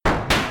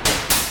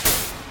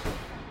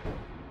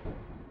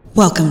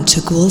Welcome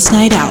to Ghouls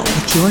Night Out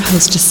with your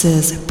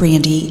hostesses,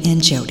 Brandy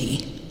and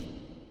Jody.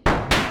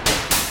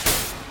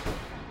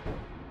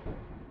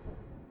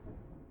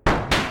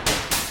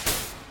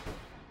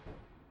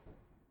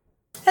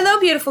 Hello,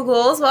 beautiful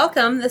ghouls.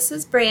 Welcome. This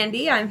is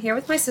Brandy. I'm here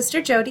with my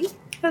sister, Jody.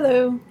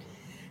 Hello.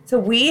 So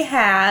we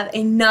have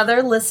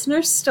another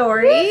listener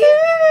story.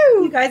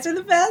 Woo-hoo! You guys are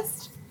the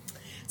best.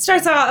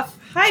 Starts off,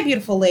 hi,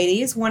 beautiful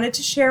ladies. Wanted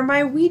to share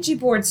my Ouija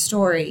board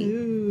story.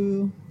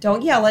 Ooh.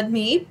 Don't yell at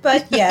me,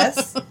 but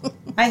yes,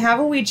 I have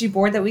a Ouija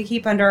board that we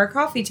keep under our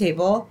coffee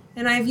table,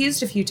 and I've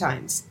used a few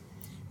times.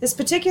 This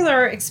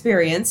particular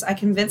experience, I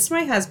convinced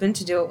my husband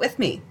to do it with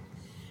me.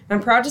 I'm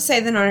proud to say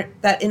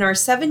that in our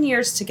 7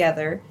 years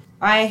together,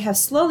 I have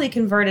slowly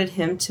converted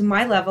him to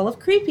my level of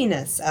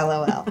creepiness,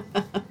 LOL.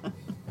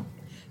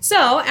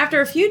 So, after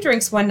a few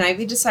drinks one night,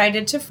 we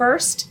decided to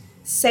first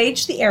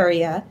sage the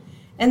area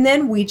and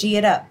then Ouija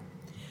it up.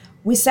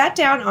 We sat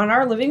down on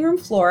our living room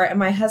floor, and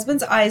my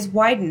husband's eyes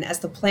widened as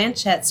the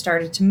planchette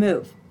started to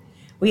move.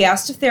 We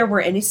asked if there were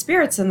any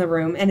spirits in the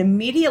room and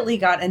immediately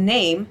got a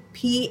name,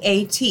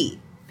 P-A-T,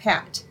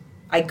 Pat.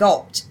 I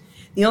gulped.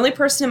 The only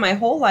person in my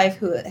whole life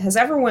who has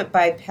ever went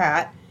by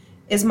Pat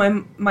is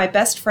my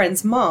best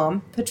friend's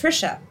mom,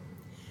 Patricia.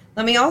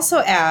 Let me also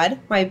add,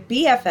 my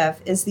BFF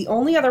is the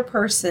only other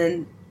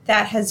person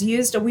that has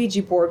used a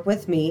Ouija board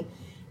with me,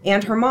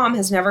 and her mom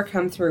has never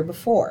come through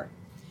before.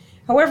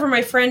 However,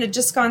 my friend had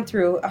just gone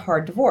through a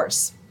hard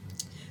divorce.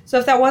 So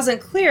if that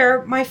wasn't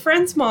clear, my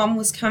friend's mom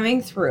was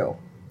coming through.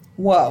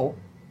 Whoa.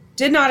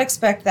 Did not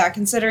expect that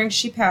considering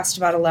she passed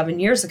about 11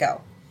 years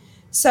ago.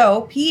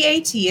 So,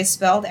 P-A-T is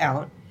spelled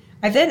out.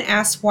 I then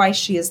asked why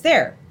she is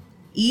there.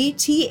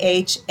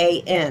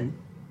 E-T-H-A-N.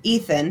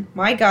 Ethan,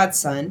 my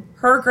godson,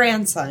 her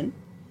grandson.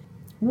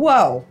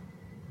 Whoa.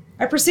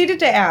 I proceeded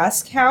to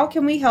ask, how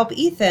can we help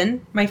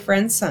Ethan, my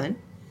friend's son?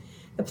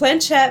 The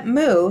planchette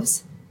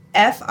moves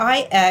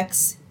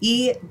F-I-X-E-D-D-Y.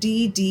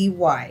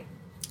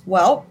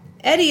 Well,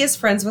 Eddie is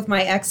friends with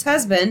my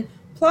ex-husband.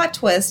 Plot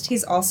twist,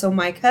 he's also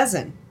my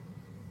cousin.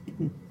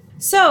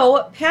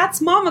 So, Pat's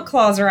mama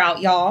claws are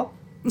out, y'all.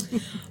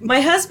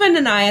 My husband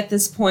and I at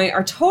this point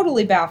are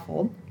totally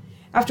baffled.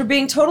 After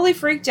being totally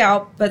freaked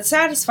out but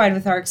satisfied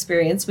with our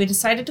experience, we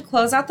decided to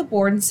close out the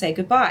board and say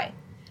goodbye.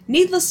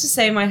 Needless to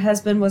say, my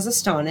husband was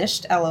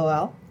astonished,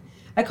 LOL.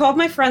 I called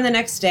my friend the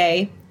next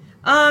day.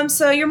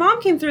 So your mom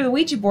came through the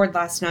Ouija board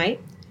last night.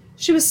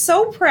 She was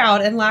so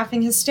proud and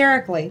laughing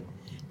hysterically.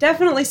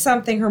 Definitely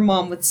something her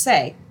mom would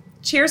say.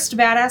 Cheers to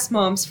badass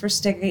moms for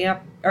stick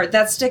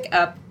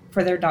up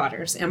for their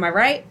daughters. Am I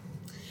right?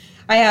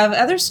 I have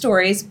other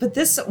stories, but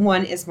this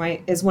one is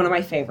one of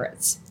my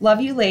favorites. Love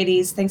you,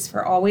 ladies. Thanks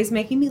for always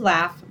making me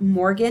laugh.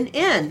 Morgan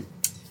N.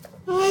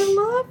 I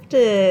loved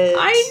it.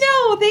 I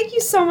know. Thank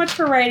you so much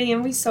for writing,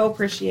 and we so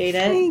appreciate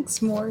it.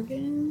 Thanks,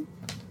 Morgan.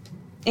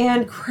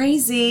 And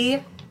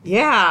crazy.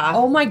 Yeah.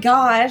 Oh my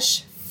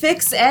gosh.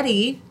 Fix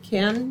Eddie.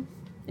 Can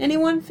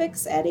anyone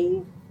fix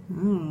Eddie? I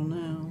don't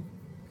know.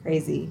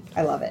 Crazy.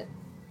 I love it.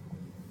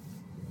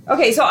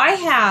 Okay, so I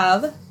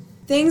have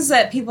things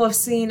that people have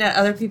seen at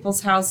other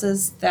people's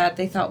houses that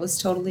they thought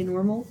was totally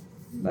normal,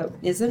 but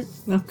isn't.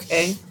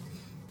 Okay.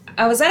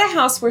 I was at a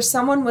house where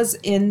someone was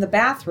in the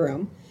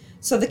bathroom,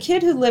 so the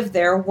kid who lived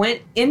there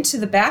went into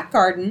the back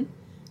garden,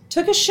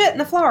 took a shit in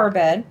the flower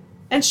bed,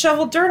 and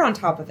shoveled dirt on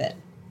top of it.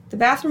 The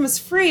bathroom was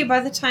free by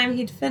the time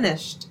he'd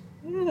finished.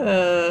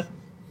 Yeah.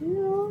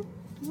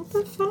 What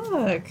the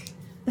fuck?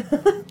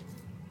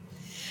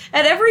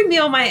 At every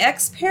meal, my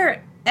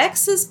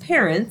ex's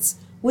parents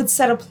would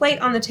set a plate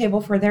on the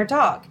table for their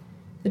dog.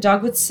 The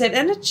dog would sit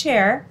in a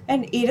chair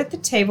and eat at the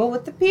table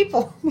with the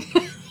people.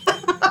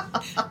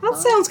 That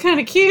sounds kind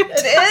of cute.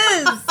 It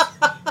is.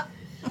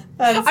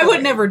 I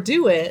would never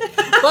do it,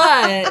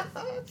 but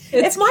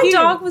if my cute.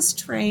 dog was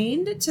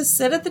trained to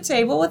sit at the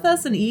table with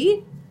us and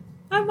eat,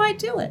 I might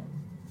do it.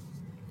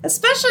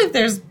 Especially if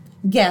there's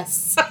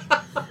guests.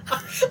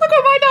 Look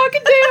what my dog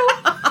can do.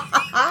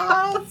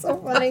 That's so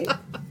funny.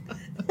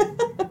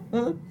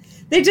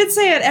 They did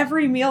say at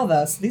every meal,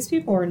 though, so these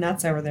people were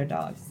nuts over their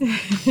dogs.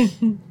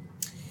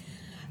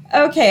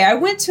 Okay, I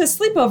went to a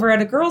sleepover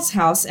at a girl's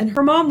house, and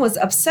her mom was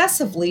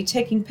obsessively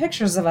taking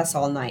pictures of us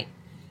all night.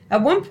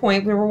 At one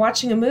point, we were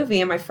watching a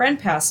movie, and my friend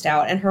passed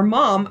out, and her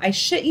mom, I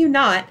shit you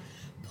not,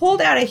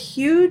 pulled out a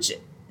huge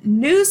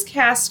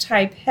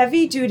newscast-type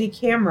heavy-duty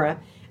camera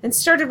and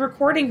started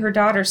recording her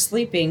daughter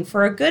sleeping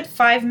for a good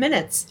 5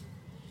 minutes.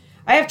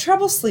 I have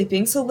trouble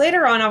sleeping, so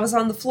later on I was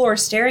on the floor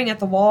staring at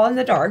the wall in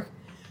the dark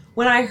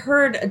when I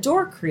heard a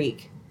door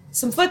creak,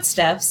 some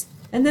footsteps,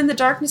 and then the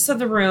darkness of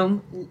the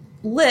room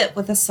lit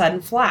with a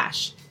sudden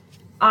flash.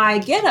 I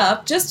get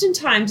up just in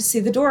time to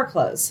see the door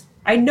close.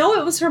 I know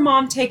it was her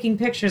mom taking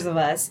pictures of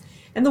us,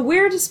 and the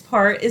weirdest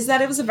part is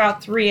that it was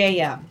about 3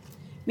 a.m.,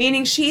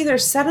 meaning she either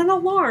set an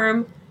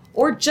alarm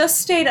or just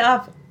stayed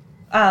up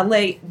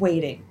late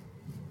waiting.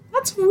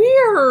 That's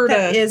weird.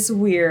 That is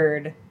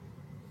weird.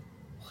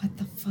 What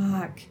the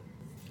fuck?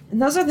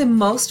 And those are the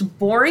most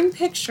boring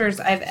pictures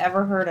I've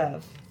ever heard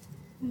of.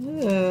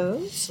 Yeah,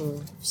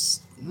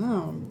 that's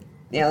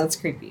Yeah, that's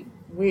creepy.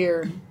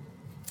 weird.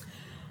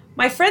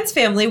 My friend's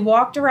family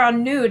walked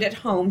around nude at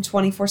home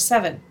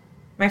 24/7.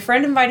 My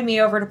friend invited me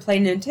over to play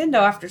Nintendo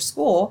after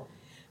school.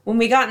 When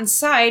we got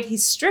inside, he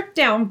stripped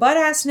down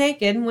butt-ass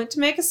naked and went to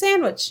make a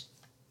sandwich.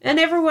 And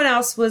everyone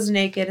else was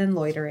naked and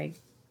loitering.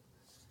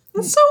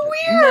 That's so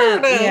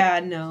weird.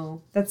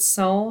 No. That's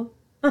so...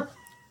 I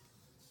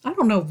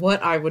don't know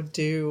what I would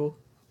do.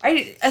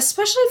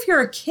 Especially if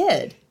you're a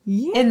kid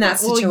in that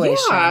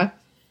situation. Well,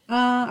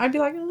 yeah. I'd be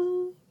like,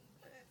 you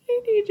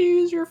need to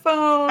use your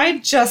phone. I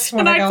just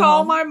want to go And I'd call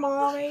home. my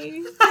mommy.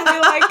 And be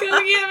like,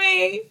 come get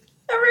me.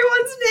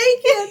 Everyone's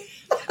naked.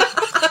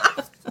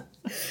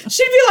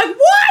 She'd be like,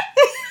 what?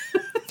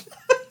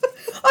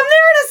 I'm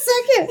there in a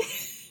second.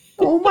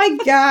 Oh my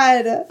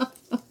God.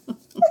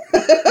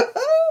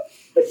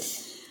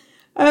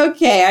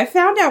 Okay, I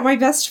found out my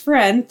best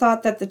friend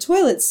thought that the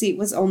toilet seat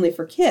was only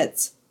for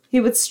kids. He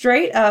would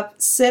straight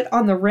up sit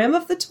on the rim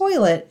of the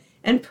toilet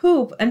and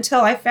poop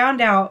until I found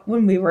out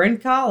when we were in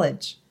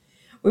college.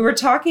 We were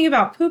talking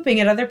about pooping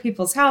at other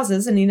people's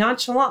houses, and he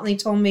nonchalantly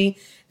told me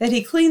that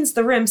he cleans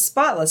the rim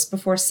spotless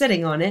before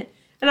sitting on it.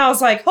 And I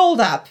was like, hold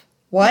up.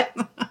 What?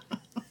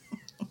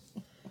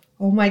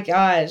 Oh my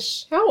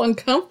gosh. How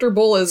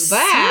uncomfortable is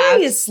that?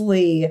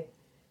 Seriously.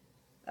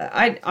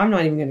 I'm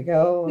not even going to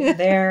go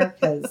there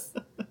because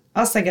I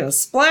was thinking of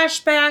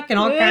splashback and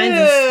all kinds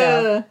of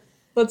stuff.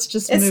 Let's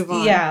just move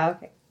on. Yeah,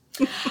 okay.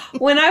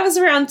 When I was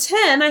around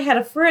 10, I had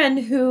a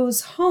friend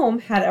whose home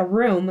had a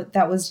room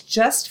that was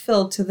just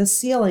filled to the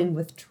ceiling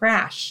with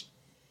trash.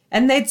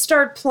 And they'd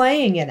start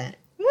playing in it.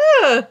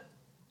 Yeah.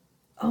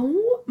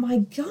 Oh my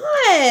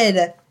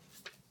God.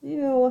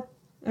 Ew.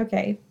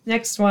 Okay,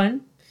 next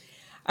one.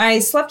 I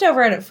slept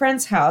over at a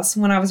friend's house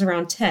when I was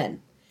around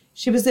 10.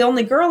 She was the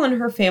only girl in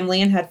her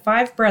family and had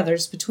 5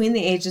 brothers between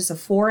the ages of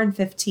 4 and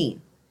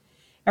 15.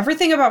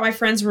 Everything about my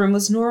friend's room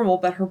was normal,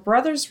 but her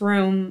brother's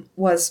room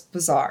was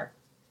bizarre.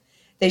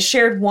 They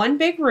shared one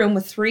big room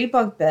with 3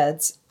 bunk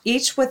beds,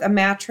 each with a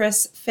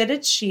mattress,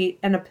 fitted sheet,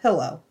 and a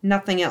pillow.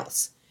 Nothing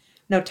else.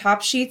 No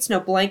top sheets, no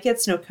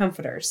blankets, no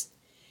comforters.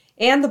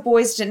 And the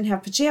boys didn't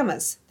have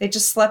pajamas. They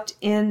just slept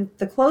in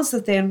the clothes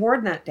that they had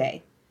worn that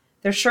day.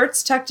 Their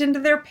shirts tucked into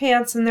their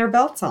pants and their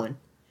belts on.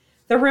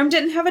 The room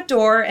didn't have a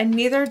door, and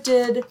neither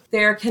did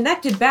their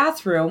connected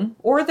bathroom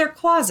or their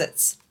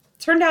closets.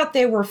 Turned out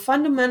they were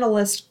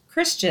fundamentalist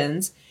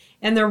Christians,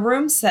 and their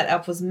room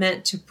setup was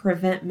meant to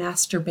prevent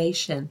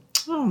masturbation.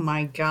 Oh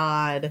my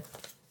God.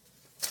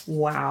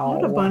 Wow.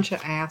 What a bunch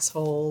of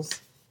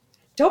assholes.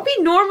 Don't be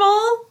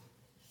normal.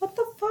 What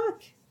the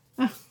fuck?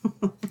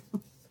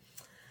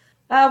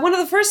 One of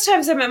the first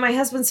times I met my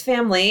husband's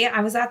family,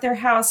 I was at their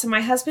house, and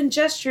my husband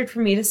gestured for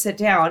me to sit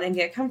down and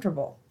get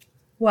comfortable.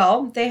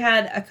 Well, they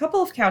had a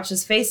couple of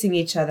couches facing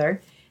each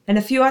other and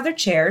a few other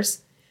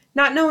chairs.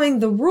 Not knowing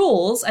the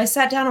rules, I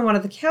sat down on one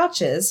of the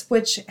couches,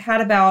 which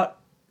had about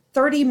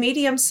 30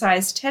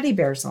 medium-sized teddy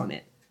bears on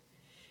it.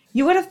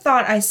 You would have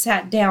thought I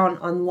sat down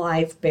on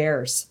live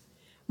bears.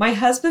 My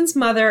husband's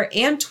mother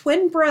and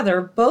twin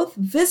brother both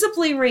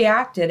visibly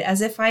reacted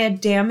as if I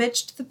had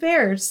damaged the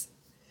bears.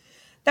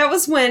 That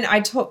was when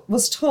I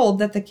was told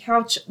that the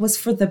couch was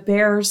for the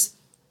bears,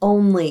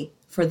 only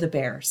for the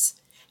bears.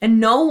 And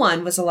no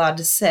one was allowed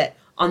to sit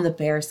on the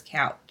bears'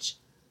 couch.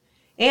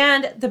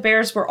 And the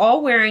bears were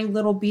all wearing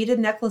little beaded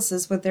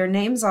necklaces with their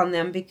names on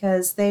them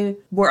because they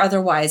were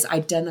otherwise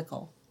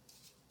identical.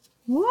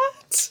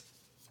 What?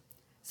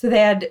 So they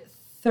had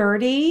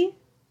 30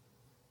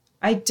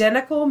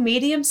 identical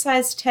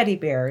medium-sized teddy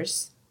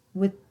bears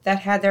that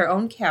had their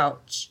own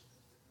couch.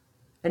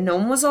 And no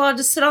one was allowed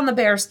to sit on the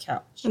bear's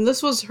couch. And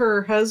this was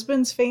her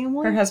husband's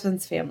family? Her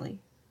husband's family.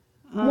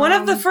 One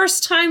of the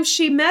first times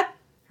she met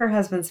her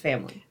husband's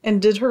family.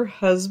 And did her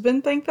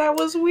husband think that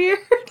was weird?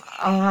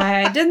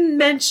 I didn't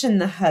mention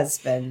the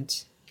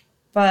husband,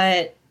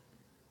 but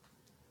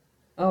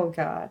oh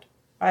God,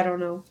 I don't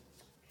know.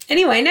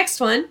 Anyway, next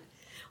one.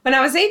 When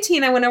I was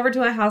 18, I went over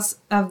to a house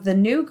of the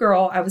new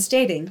girl I was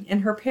dating,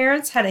 and her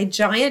parents had a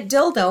giant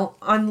dildo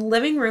on the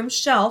living room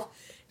shelf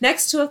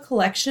next to a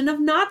collection of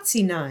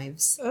Nazi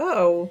knives.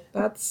 Oh,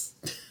 that's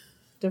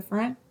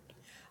different.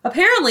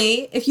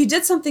 Apparently, if you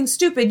did something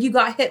stupid, you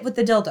got hit with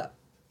the dildo.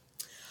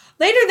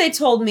 Later, they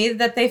told me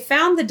that they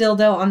found the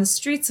dildo on the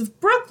streets of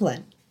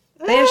Brooklyn.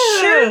 They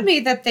assured me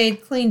that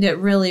they'd cleaned it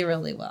really,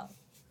 really well.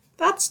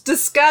 That's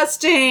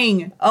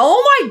disgusting.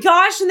 Oh my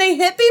gosh, and they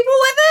hit people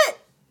with it?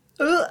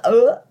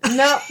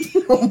 No.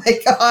 Oh my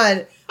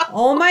God.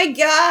 Oh my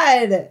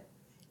God.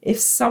 If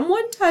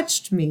someone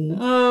touched me with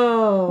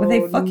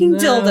a fucking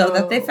dildo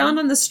that they found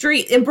on the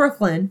street in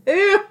Brooklyn.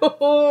 Ew.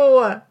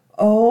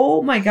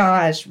 Oh my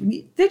gosh.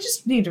 They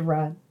just need to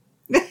run.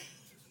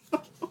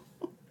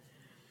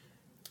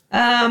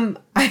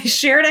 I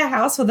shared a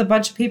house with a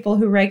bunch of people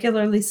who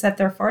regularly set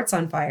their farts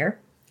on fire.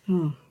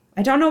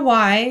 I don't know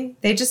why.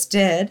 They just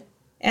did.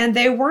 And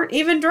they weren't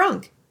even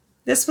drunk.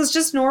 This was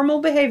just normal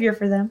behavior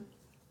for them.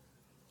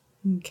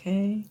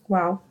 Okay.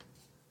 Wow.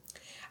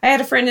 I had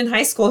a friend in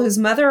high school whose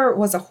mother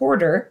was a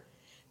hoarder.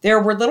 There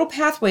were little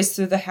pathways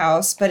through the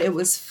house, but it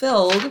was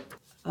filled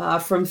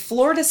from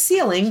floor to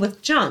ceiling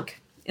with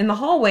junk. In the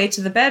hallway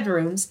to the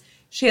bedrooms,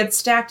 she had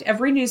stacked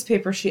every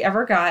newspaper she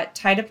ever got,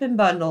 tied up in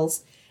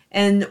bundles,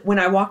 and when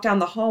I walked down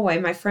the hallway,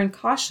 my friend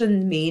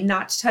cautioned me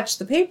not to touch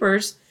the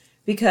papers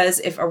because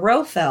if a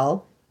row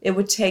fell, it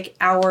would take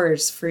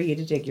hours for you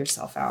to dig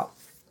yourself out.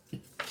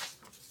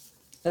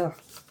 Ugh.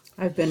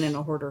 I've been in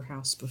a hoarder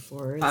house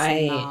before. It's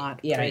not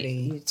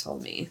pretty. You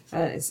told me.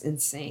 That is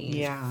insane.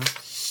 Yeah.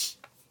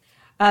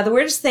 The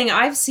weirdest thing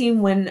I've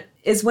seen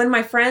is when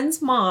my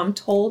friend's mom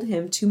told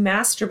him to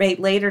masturbate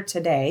later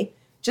today,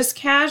 just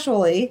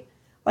casually,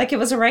 like it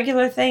was a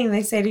regular thing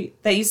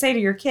that you say to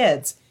your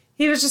kids.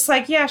 He was just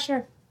like, yeah,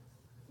 sure.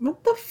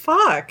 What the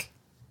fuck?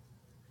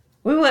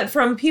 We went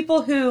from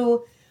people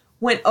who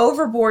went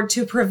overboard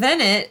to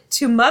prevent it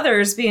to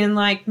mothers being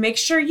like, make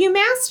sure you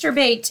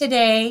masturbate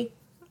today.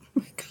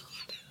 Oh my God.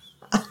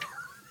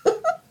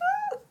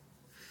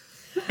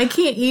 I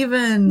can't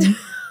even.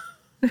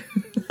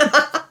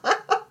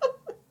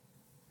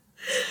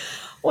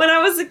 When I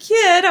was a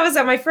kid, I was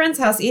at my friend's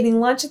house eating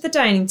lunch at the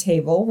dining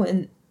table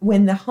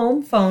when the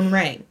home phone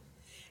rang.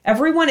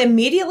 Everyone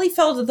immediately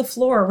fell to the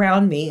floor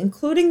around me,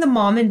 including the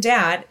mom and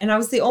dad, and I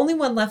was the only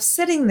one left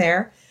sitting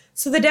there,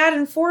 so the dad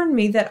informed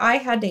me that I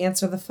had to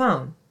answer the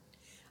phone.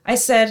 I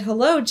said,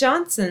 hello,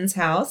 Johnson's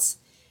house,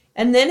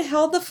 and then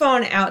held the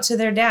phone out to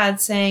their dad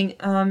saying,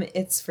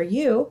 it's for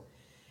you.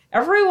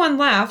 Everyone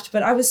laughed,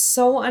 but I was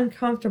so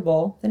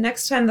uncomfortable. The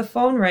next time the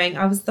phone rang,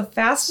 I was the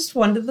fastest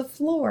one to the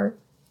floor.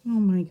 Oh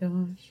my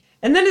gosh.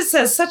 And then it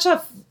says, such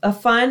a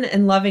fun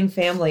and loving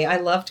family. I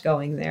loved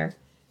going there.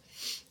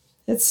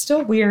 It's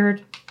still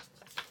weird.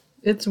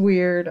 It's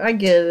weird. I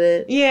get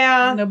it.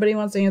 Yeah. Nobody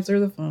wants to answer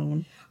the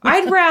phone.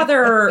 I'd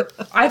rather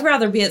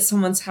be at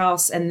someone's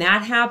house and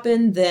that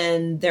happened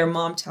than their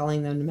mom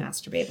telling them to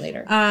masturbate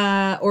later.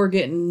 Or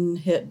getting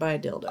hit by a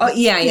dildo. Oh,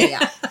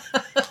 yeah.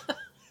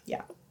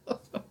 Yeah.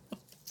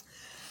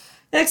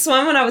 Next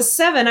one, when I was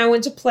 7, I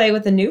went to play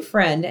with a new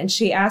friend and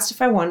she asked if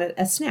I wanted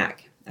a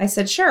snack. I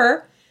said,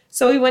 sure.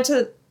 So we went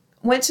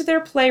to their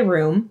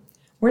playroom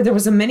where there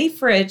was a mini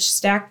fridge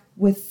stacked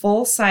with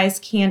full-size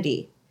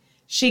candy.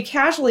 She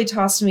casually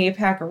tossed me a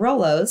pack of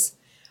Rolos.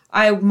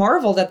 I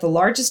marveled at the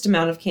largest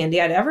amount of candy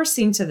I'd ever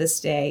seen to this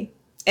day,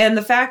 and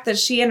the fact that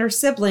she and her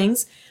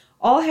siblings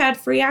all had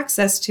free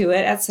access to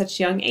it at such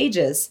young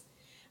ages.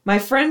 My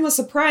friend was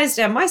surprised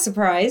at my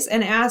surprise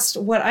and asked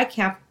what I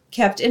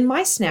kept in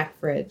my snack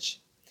fridge.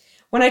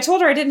 When I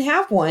told her I didn't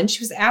have one,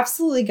 she was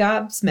absolutely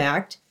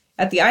gobsmacked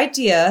at the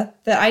idea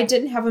that I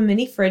didn't have a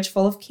mini fridge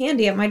full of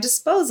candy at my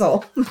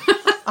disposal.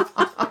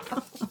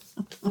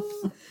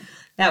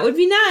 That would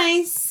be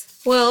nice.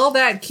 Well,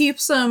 that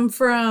keeps them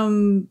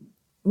from,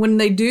 when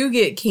they do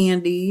get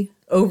candy,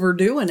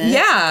 overdoing it.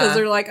 Yeah. Because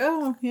they're like,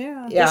 oh,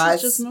 yeah, this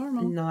is just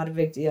normal. Not a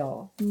big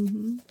deal.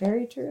 Mm-hmm.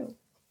 Very true.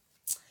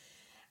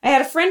 I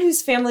had a friend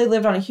whose family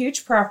lived on a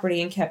huge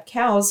property and kept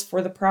cows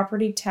for the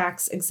property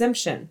tax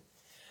exemption.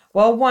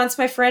 Well, once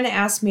my friend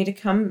asked me to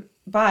come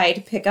by to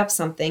pick up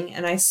something,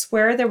 and I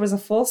swear there was a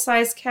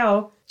full-size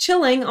cow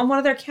chilling on one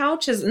of their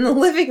couches in the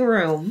living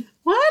room.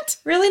 What?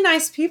 Really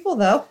nice people,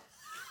 though.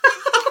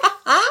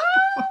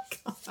 Oh,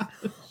 God.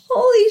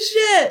 Holy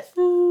shit.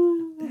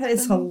 That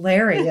is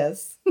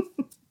hilarious.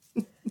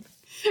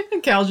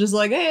 And Cal's just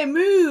like, hey,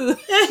 moo.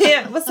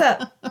 Yeah, what's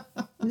up?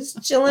 I'm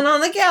just chilling on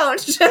the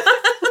couch.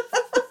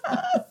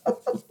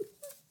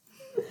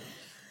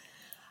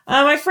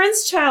 My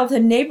friend's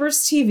childhood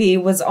neighbor's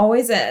TV was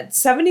always at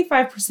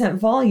 75%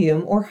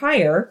 volume or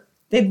higher.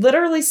 They'd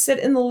literally sit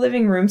in the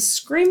living room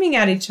screaming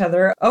at each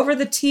other over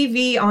the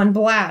TV on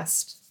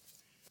blast.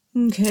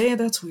 Okay,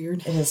 that's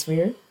weird. It is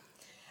weird.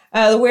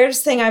 The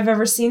weirdest thing I've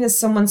ever seen is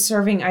someone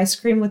serving ice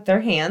cream with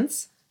their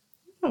hands.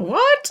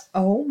 What?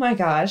 Oh my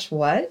gosh,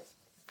 what?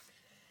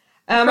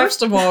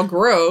 First of all,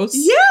 gross.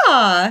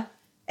 Yeah!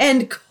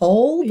 And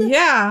cold.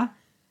 Yeah.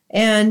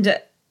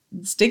 And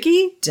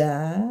Sticky?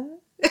 duh.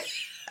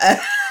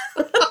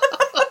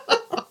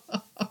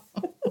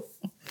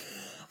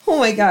 Oh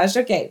my gosh,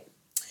 okay.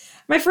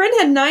 My friend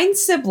had 9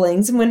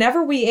 siblings, and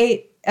whenever we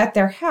ate at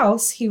their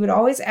house, he would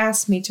always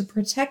ask me to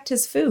protect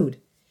his food.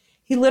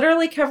 He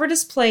literally covered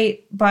his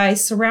plate by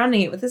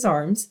surrounding it with his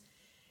arms.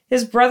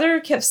 His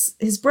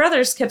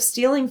brothers kept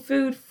stealing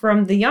food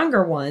from the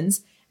younger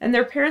ones, and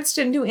their parents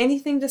didn't do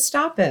anything to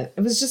stop it.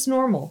 It was just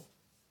normal.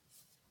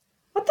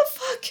 What the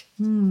fuck?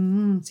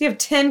 Mm-hmm. So you have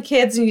 10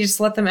 kids and you just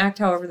let them act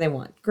however they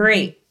want.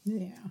 Great.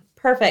 Yeah.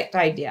 Perfect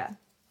idea.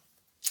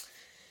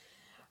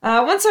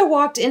 Once I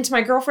walked into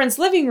my girlfriend's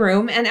living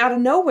room, and out of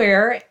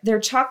nowhere, their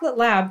chocolate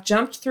lab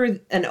jumped through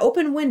an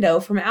open window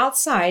from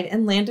outside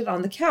and landed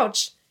on the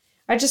couch.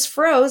 I just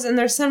froze, and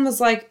their son was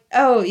like,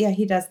 oh, yeah,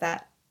 he does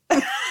that.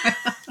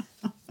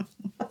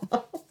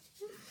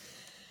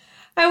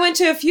 I went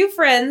with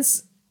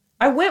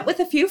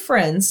a few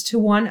friends to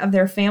one of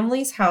their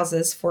family's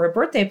houses for a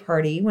birthday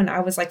party when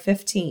I was like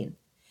 15.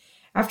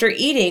 After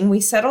eating,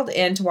 we settled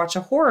in to watch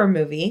a horror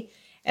movie,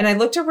 and I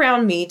looked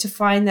around me to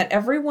find that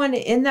everyone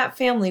in that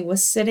family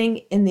was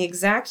sitting in the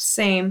exact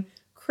same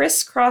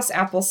crisscross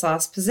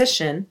applesauce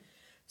position,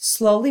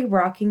 slowly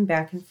rocking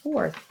back and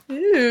forth.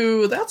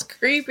 Ew, that's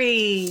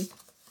creepy.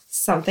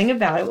 Something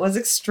about it was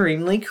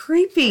extremely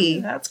creepy.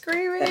 That's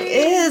creepy. It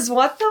is.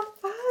 What the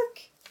fuck?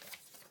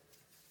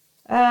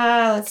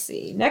 Let's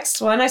see.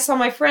 Next one. I saw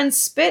my friend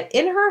spit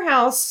in her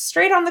house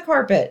straight on the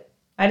carpet.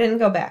 I didn't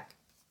go back.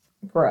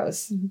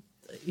 Gross.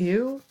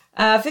 You?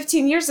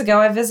 15 years ago,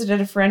 I visited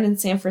a friend in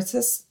San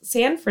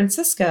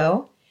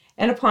Francisco,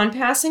 and upon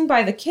passing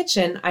by the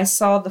kitchen, I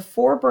saw the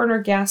 4-burner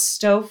gas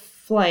stove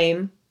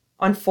flame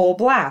on full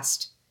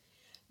blast.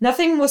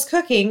 Nothing was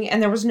cooking,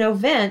 and there was no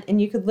vent, and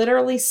you could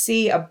literally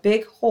see a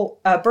big hole,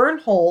 burn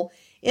hole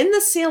in the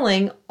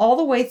ceiling all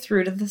the way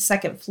through to the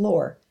second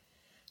floor.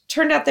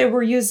 Turned out they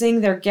were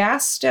using their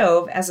gas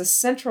stove as a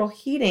central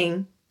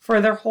heating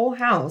for their whole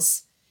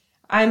house.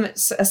 I'm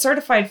a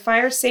certified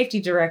fire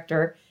safety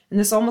director, and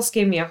this almost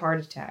gave me a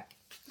heart attack.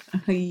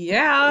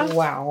 Yeah.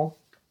 Wow.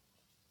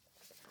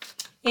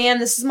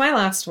 And this is my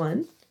last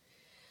one.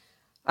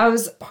 I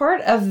was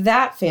part of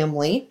that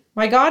family.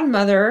 My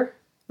godmother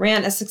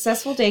ran a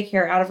successful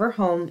daycare out of her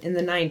home in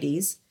the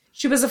 90s.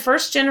 She was a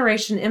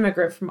first-generation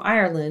immigrant from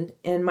Ireland,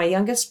 and my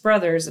youngest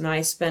brothers and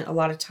I spent a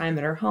lot of time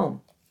at her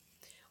home.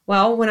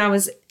 Well, when I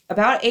was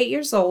about 8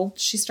 years old,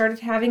 she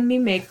started having me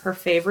make her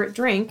favorite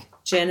drink,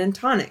 gin and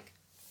tonic.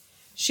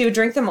 She would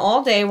drink them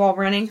all day while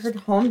running her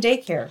home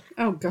daycare.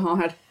 Oh,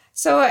 God.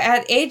 So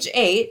at age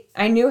 8,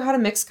 I knew how to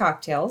mix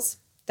cocktails,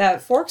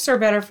 that forks are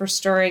better for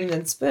stirring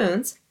than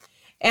spoons,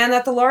 and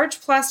that the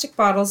large plastic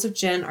bottles of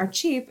gin are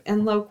cheap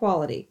and low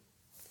quality.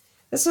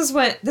 This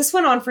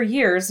went on for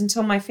years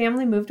until my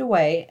family moved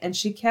away, and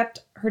she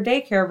kept her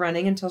daycare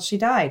running until she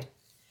died.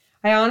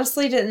 I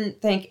honestly didn't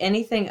think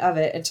anything of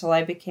it until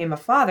I became a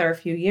father a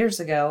few years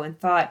ago and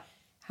thought,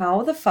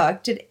 how the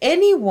fuck did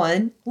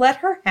anyone let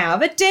her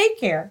have a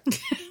daycare?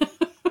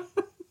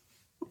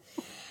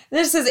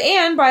 This says,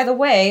 and by the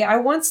way, I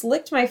once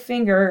licked my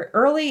finger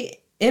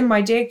early in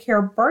my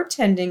daycare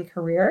bartending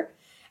career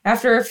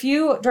after a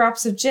few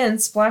drops of gin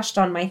splashed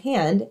on my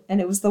hand, and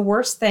it was the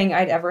worst thing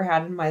I'd ever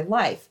had in my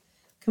life.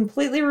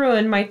 Completely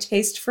ruined my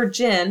taste for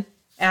gin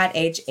at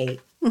age 8.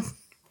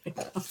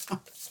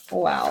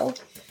 Wow.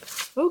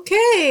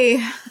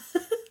 Okay.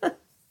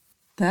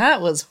 That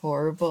was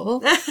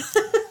horrible.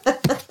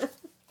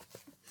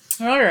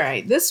 All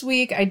right. This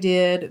week I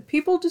did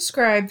people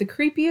describe the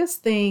creepiest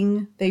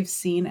thing they've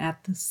seen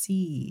at the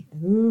sea.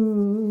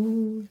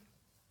 Ooh.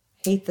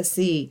 Hate the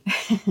sea.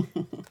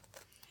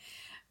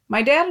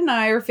 My dad and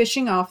I are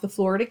fishing off the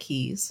Florida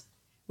Keys.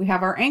 We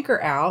have our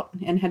anchor out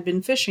and had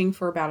been fishing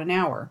for about an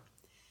hour.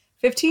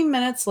 15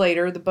 minutes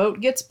later, the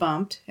boat gets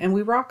bumped and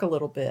we rock a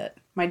little bit.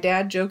 My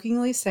dad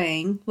jokingly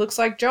saying, looks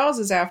like Jaws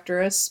is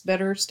after us,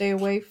 better stay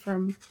away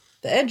from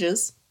the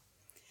edges.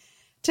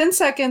 10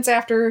 seconds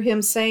after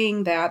him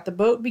saying that, the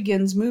boat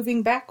begins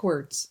moving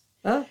backwards.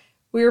 Oh.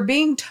 We are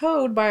being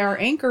towed by our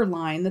anchor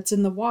line that's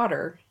in the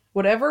water.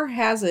 Whatever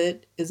has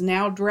it is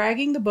now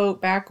dragging the boat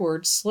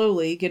backwards,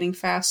 slowly getting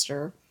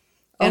faster.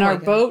 And our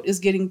boat is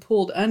getting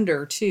pulled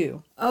under,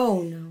 too.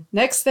 Oh, no.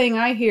 Next thing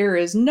I hear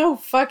is, no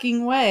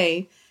fucking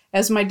way,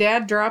 as my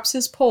dad drops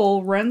his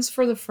pole, runs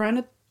from the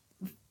front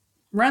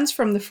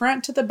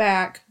to the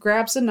back,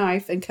 grabs a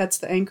knife, and cuts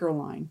the anchor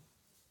line.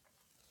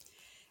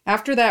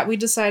 After that, we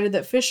decided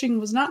that fishing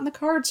was not in the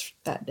cards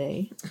that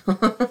day.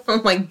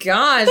 Oh my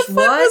gosh, What the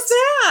fuck was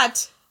that?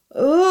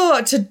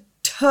 Oh, to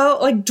tow,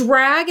 like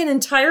drag an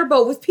entire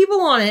boat with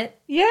people on it.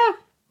 Yeah.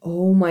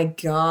 Oh my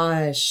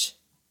gosh.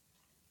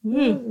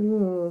 This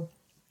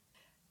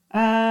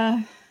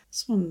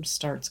one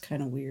starts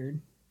kind of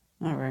weird.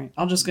 All right,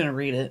 I'm just gonna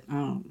read it.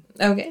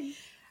 Okay.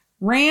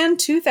 Ran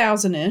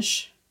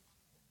 2000-ish.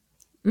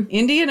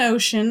 Indian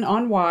Ocean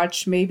on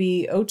watch,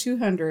 maybe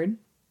 0200.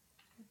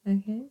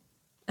 Okay.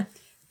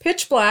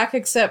 Pitch black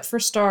except for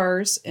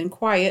stars and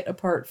quiet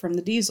apart from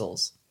the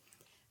diesels.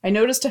 I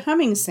noticed a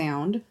humming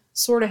sound,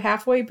 sort of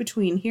halfway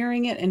between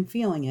hearing it and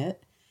feeling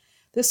it.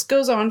 This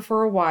goes on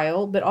for a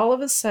while, but all of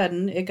a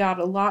sudden it got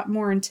a lot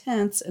more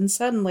intense and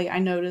suddenly I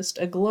noticed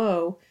a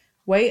glow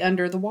way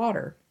under the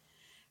water.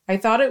 I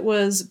thought it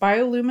was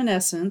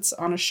bioluminescence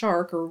on a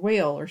shark or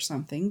whale or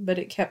something, but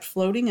it kept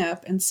floating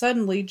up and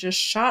suddenly just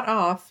shot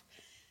off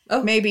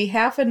maybe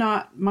half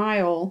a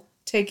mile,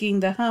 taking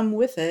the hum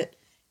with it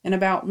in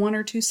about 1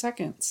 or 2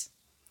 seconds.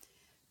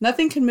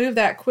 Nothing can move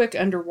that quick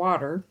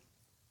underwater.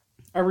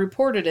 I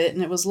reported it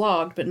and it was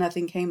logged, but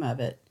nothing came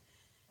of it.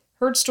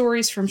 Heard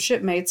stories from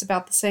shipmates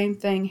about the same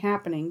thing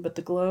happening, but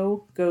the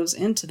glow goes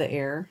into the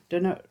air.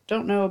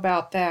 Don't know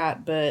about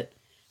that, but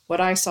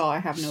what I saw I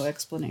have no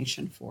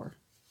explanation for.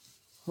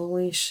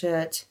 Holy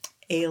shit.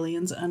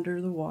 Aliens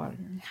under the water.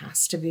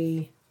 Has to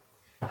be.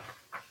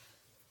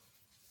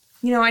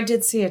 You know, I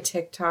did see a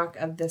TikTok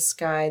of this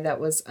guy that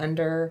was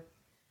underwater,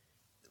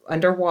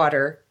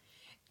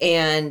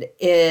 and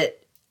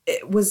it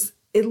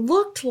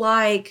looked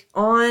like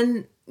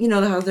on, you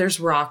know, how there's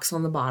rocks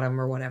on the bottom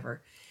or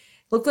whatever.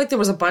 It looked like there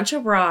was a bunch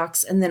of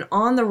rocks, and then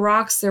on the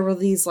rocks there were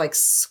these like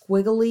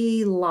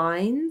squiggly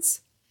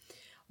lines.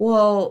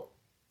 Well,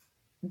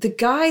 the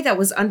guy that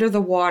was under the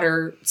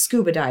water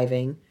scuba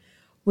diving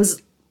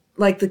was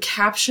like, the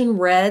caption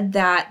read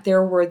that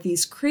there were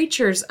these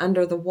creatures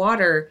under the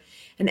water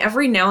And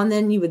every now and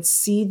then you would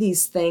see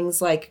these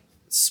things like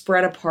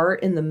spread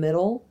apart in the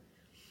middle.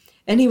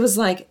 And he was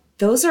like,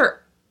 those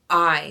are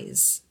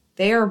eyes.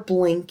 They are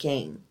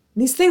blinking.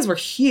 These things were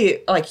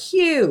huge, like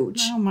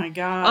huge. Oh my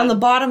God. On the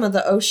bottom of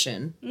the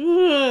ocean.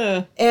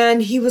 Ugh.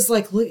 And he was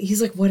like, look,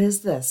 he's like, what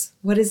is this?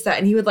 What is that?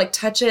 And he would like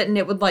touch it and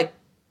it would like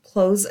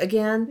close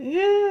again.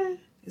 Yeah.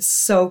 It's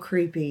so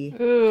creepy.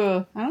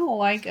 Ugh. I don't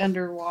like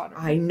underwater.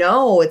 I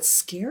know, it's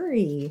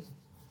scary.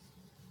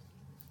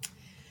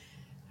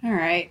 All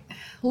right.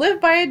 Live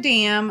by a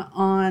dam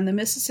on the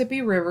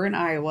Mississippi River in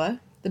Iowa.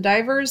 The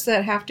divers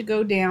that have to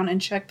go down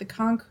and check the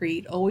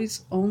concrete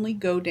always only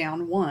go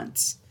down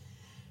once.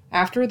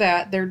 After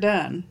that, they're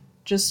done.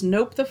 Just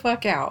nope the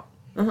fuck out.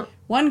 Uh-huh.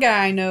 One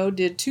guy I know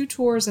did 2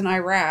 tours in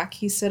Iraq.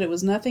 He said it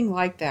was nothing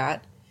like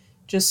that.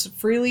 Just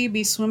freely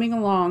be swimming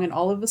along and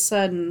all of a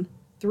sudden,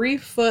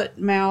 3-foot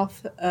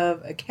mouth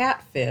of a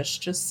catfish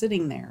just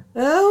sitting there.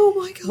 Oh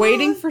my God.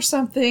 Waiting for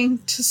something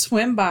to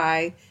swim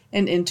by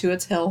and into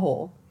its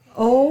hellhole.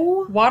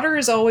 Oh. Water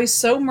is always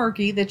so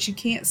murky that you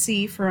can't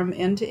see from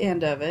end to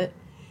end of it.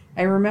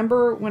 I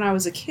remember when I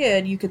was a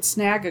kid, you could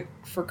snag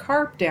for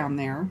carp down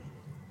there.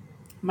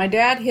 My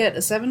dad hit a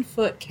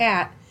 7-foot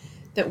cat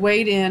that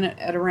weighed in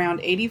at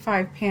around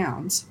 85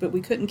 pounds, but we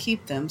couldn't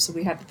keep them, so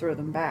we had to throw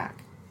them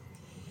back.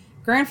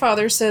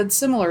 Grandfather said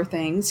similar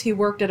things. He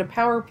worked at a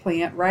power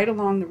plant right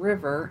along the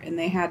river, and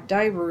they had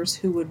divers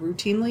who would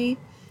routinely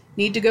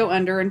need to go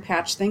under and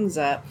patch things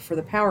up for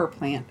the power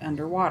plant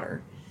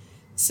underwater.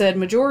 Said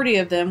majority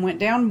of them went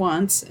down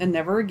once and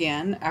never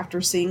again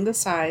after seeing the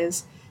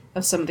size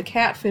of some of the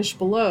catfish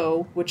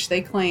below, which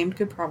they claimed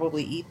could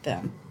probably eat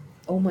them.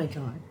 Oh my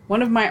God.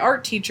 One of my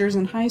art teachers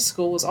in high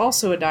school was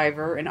also a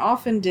diver and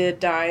often did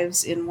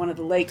dives in one of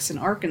the lakes in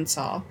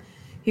Arkansas.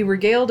 He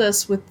regaled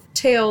us with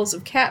tales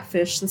of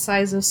catfish the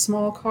size of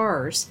small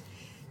cars.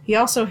 He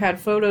also had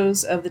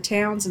photos of the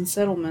towns and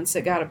settlements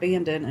that got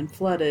abandoned and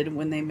flooded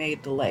when they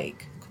made the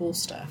lake. Cool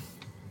stuff.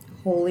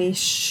 Holy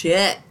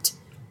shit.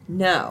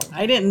 No.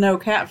 I didn't know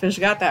catfish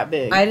got that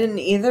big. I didn't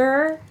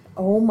either.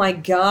 Oh my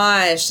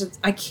gosh.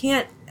 I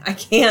can't.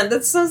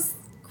 That's so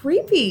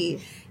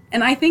creepy.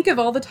 And I think of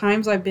all the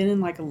times I've been in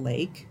like a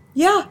lake.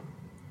 Yeah.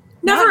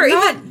 Never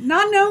even.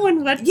 Not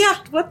knowing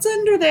what's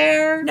under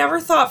there.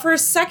 Never thought for a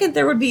second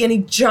there would be any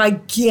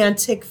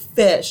gigantic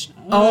fish.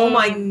 Oh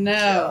my no.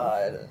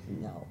 God.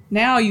 No.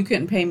 Now you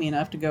couldn't pay me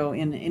enough to go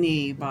in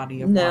any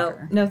body of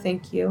water. No,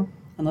 thank you.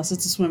 Unless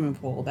it's a swimming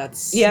pool.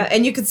 That's Yeah,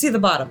 and you could see the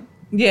bottom.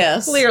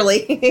 Yes.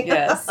 Clearly.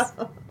 Yes.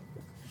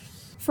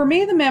 For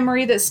me, the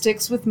memory that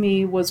sticks with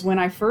me was when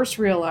I first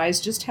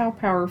realized just how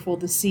powerful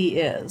the sea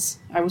is.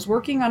 I was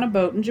working on a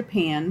boat in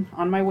Japan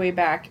on my way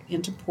back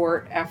into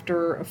port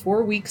after a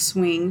 4-week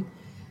swing.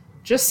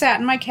 Just sat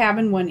in my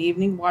cabin one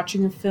evening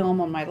watching a film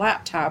on my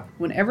laptop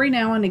when every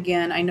now and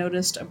again I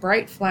noticed a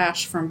bright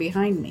flash from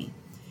behind me.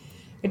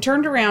 I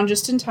turned around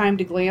just in time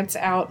to glance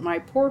out my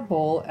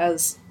porthole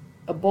as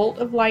a bolt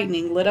of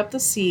lightning lit up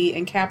the sea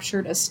and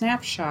captured a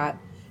snapshot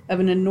of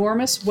an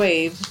enormous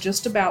wave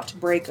just about to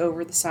break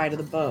over the side of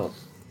the boat,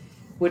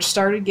 which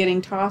started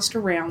getting tossed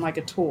around like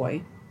a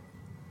toy.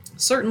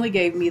 Certainly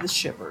gave me the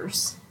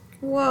shivers.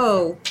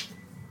 Whoa.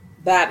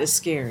 That is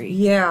scary.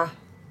 Yeah.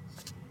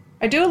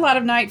 I do a lot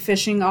of night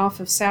fishing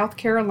off of South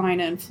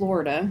Carolina and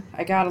Florida.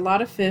 I got a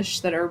lot of fish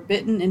that are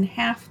bitten in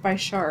half by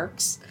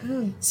sharks.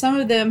 Oh. Some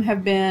of them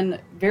have been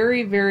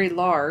very, very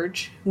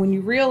large. When you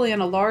reel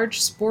in a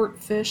large sport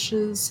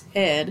fish's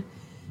head,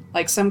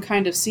 like some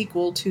kind of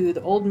sequel to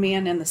The Old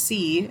Man and the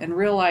Sea, and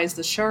realize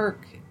the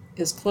shark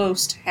is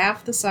close to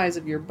half the size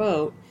of your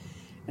boat,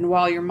 and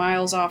while you're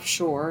miles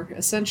offshore,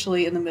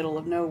 essentially in the middle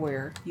of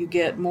nowhere, you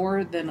get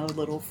more than a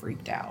little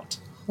freaked out.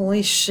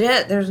 Holy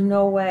shit, there's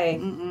no way.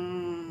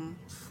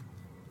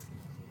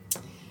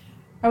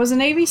 I was a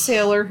Navy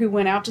sailor who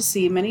went out to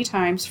sea many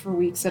times for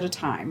weeks at a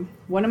time.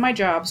 One of my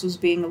jobs was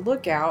being a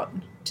lookout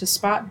to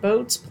spot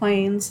boats,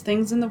 planes,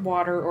 things in the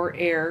water or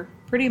air,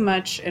 pretty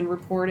much, and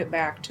report it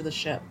back to the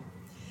ship.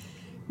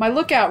 My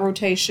lookout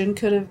rotation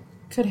could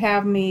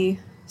have me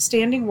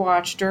standing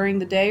watch during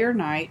the day or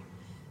night,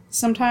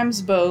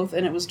 sometimes both,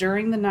 and it was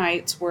during the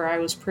nights where I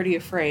was pretty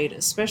afraid,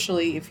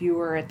 especially if you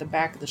were at the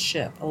back of the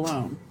ship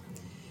alone.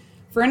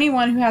 For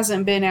anyone who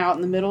hasn't been out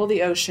in the middle of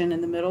the ocean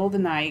in the middle of the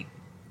night,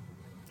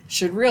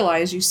 should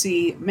realize you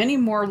see many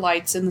more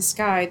lights in the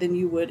sky than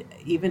you would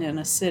even in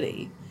a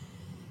city.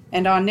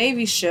 And on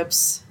Navy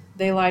ships,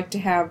 they like to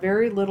have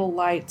very little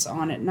lights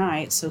on at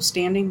night, so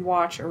standing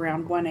watch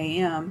around 1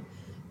 a.m.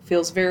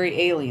 feels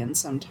very alien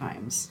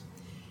sometimes.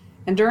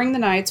 And during the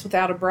nights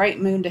without a bright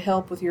moon to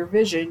help with your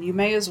vision, you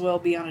may as well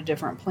be on a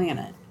different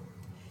planet.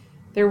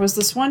 There was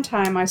this one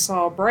time I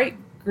saw a bright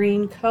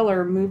green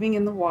color moving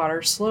in the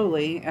water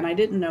slowly, and I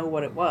didn't know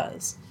what it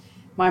was.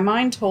 My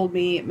mind told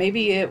me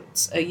maybe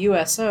it's a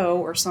USO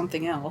or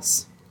something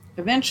else.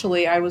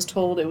 Eventually, I was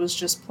told it was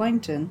just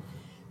plankton,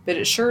 but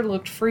it sure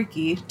looked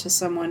freaky to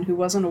someone who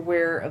wasn't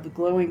aware of the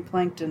glowing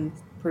plankton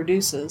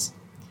produces.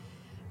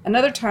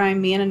 Another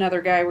time, me and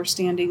another guy were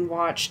standing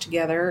watch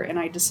together, and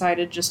I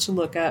decided just to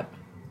look up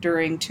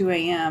during 2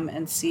 a.m.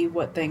 and see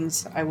what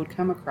things I would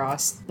come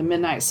across the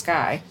midnight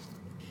sky.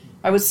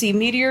 I would see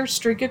meteors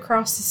streak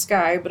across the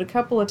sky, but a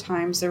couple of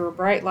times there were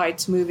bright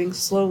lights moving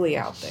slowly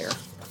out there.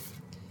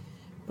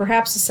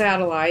 Perhaps a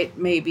satellite,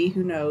 maybe,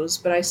 who knows,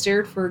 but I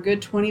stared for a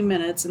good 20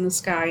 minutes in the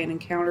sky and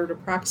encountered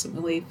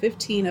approximately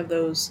 15 of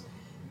those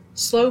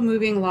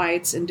slow-moving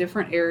lights in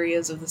different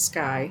areas of the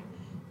sky,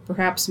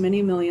 perhaps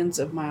many millions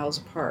of miles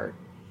apart.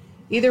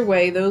 Either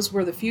way, those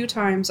were the few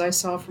times I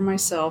saw for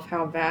myself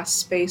how vast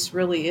space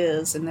really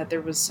is and that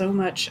there was so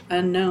much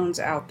unknowns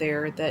out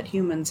there that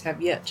humans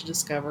have yet to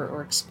discover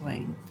or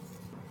explain.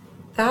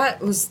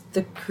 That was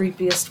the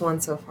creepiest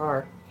one so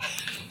far.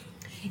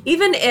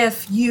 Even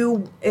if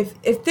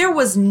there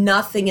was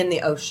nothing in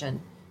the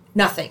ocean,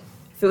 nothing,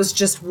 if it was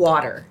just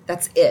water,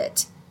 that's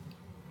it,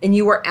 and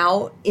you were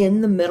out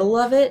in the middle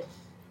of it,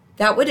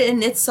 that would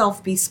in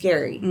itself be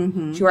scary.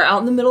 Mm-hmm. You are out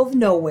in the middle of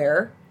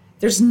nowhere.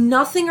 There's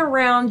nothing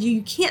around you.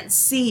 You can't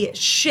see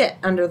shit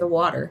under the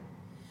water.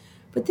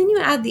 But then you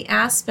add the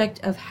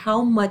aspect of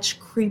how much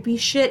creepy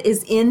shit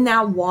is in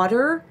that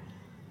water,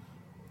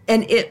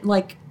 and it,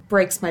 like,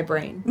 breaks my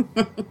brain.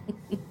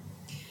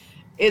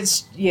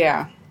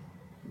 Yeah.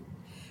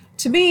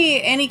 To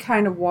me, any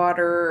kind of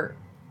water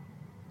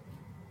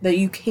that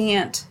you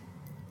can't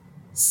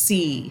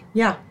see.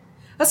 Yeah.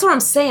 That's what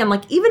I'm saying.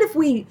 Like, even if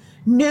we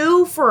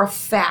knew for a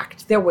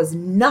fact there was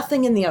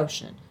nothing in the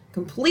ocean,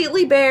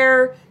 completely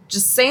bare,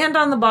 just sand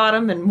on the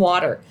bottom and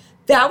water,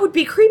 that would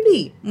be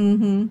creepy.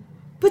 Mm-hmm.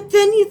 But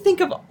then you think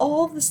of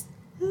all this...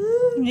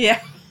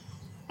 Yeah.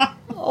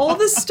 all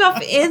this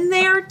stuff in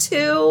there,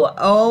 too.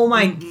 Oh,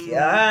 my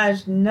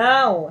gosh.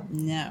 No.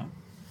 No.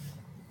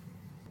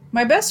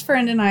 My best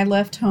friend and I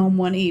left home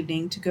one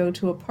evening to go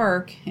to a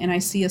park, and I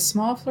see a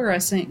small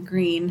fluorescent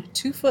green,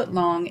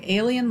 2-foot-long,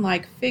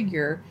 alien-like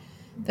figure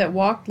that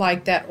walked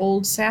like that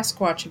old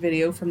Sasquatch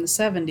video from the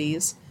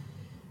 70s,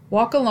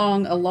 walk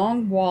along a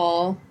long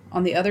wall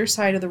on the other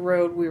side of the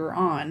road we were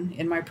on,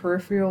 in my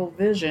peripheral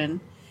vision,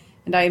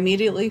 and I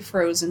immediately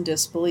froze in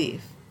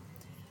disbelief.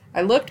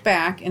 I looked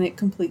back, and it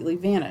completely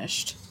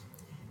vanished.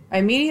 I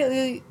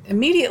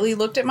immediately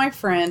looked at my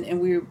friend,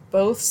 and we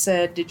both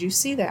said, "Did you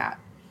see that?"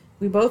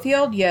 We both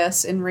yelled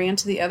yes and ran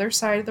to the other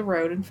side of the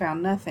road and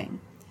found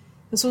nothing.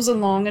 This was a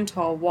long and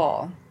tall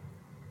wall.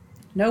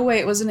 No way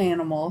it was an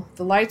animal.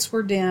 The lights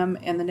were dim,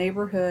 and the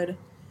neighborhood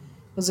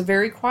was a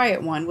very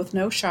quiet one with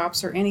no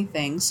shops or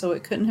anything, so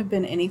it couldn't have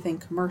been anything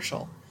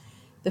commercial.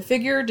 The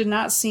figure did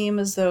not seem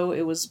as though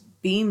it was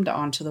beamed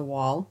onto the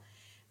wall.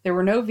 There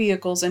were no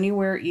vehicles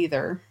anywhere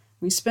either.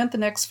 We spent the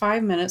next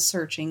 5 minutes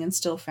searching and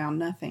still found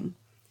nothing.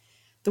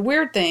 The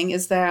weird thing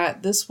is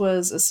that this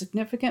was a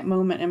significant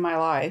moment in my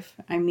life.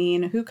 I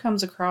mean, who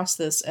comes across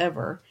this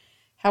ever?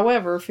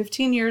 However,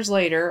 15 years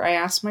later, I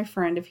asked my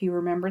friend if he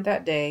remembered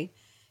that day,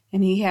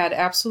 and he had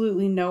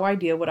absolutely no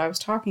idea what I was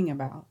talking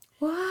about.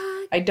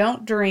 What? I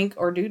don't drink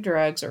or do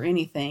drugs or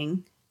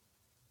anything.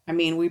 I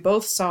mean, we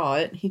both saw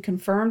it. He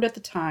confirmed at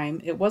the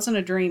time. It wasn't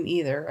a dream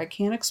either. I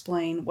can't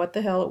explain what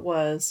the hell it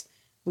was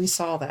we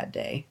saw that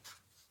day.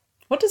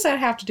 What does that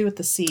have to do with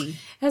the sea?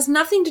 It has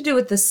nothing to do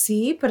with the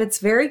sea, but it's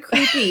very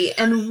creepy.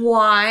 And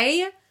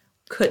why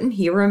couldn't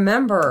he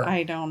remember?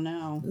 I don't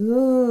know.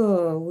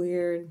 Ooh,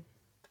 weird.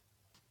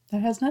 That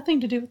has nothing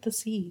to do with the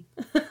sea.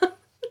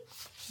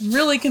 I'm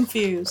really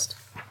confused.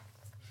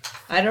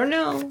 I don't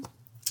know.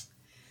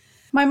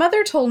 My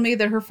mother told me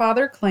that her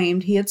father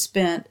claimed he had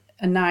spent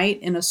a night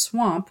in a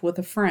swamp with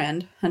a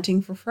friend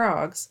hunting for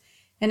frogs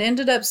and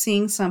ended up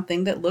seeing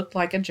something that looked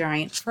like a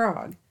giant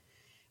frog.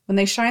 When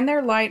they shined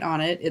their light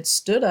on it, it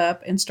stood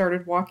up and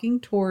started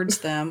walking towards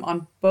them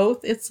on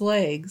both its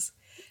legs.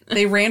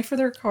 They ran for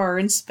their car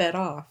and sped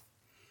off.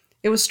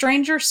 It was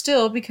stranger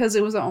still because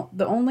it was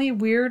the only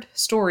weird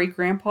story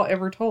Grandpa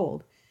ever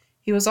told.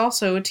 He was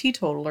also a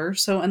teetotaler,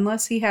 so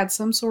unless he had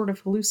some sort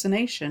of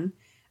hallucination,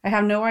 I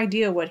have no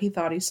idea what he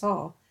thought he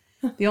saw.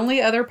 The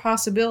only other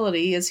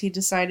possibility is he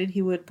decided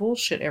he would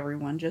bullshit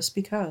everyone just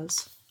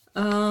because.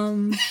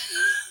 That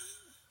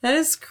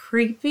is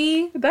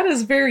creepy. That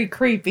is very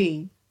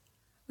creepy.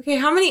 Okay,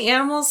 how many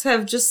animals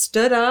have just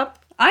stood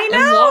up? I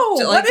know!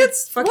 And walked like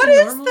it's fucking what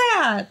is normal?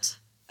 that?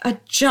 A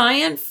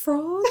giant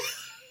frog?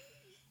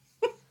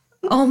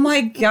 Oh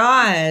my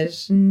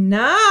gosh.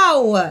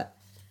 No.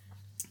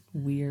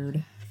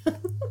 Weird.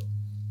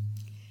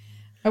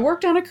 I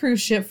worked on a cruise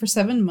ship for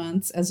 7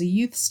 months as a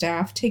youth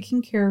staff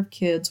taking care of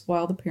kids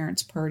while the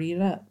parents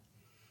partied up.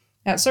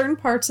 At certain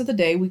parts of the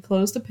day, we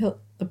closed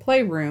the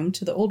playroom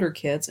to the older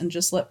kids and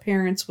just let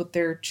parents with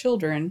their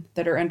children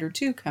that are under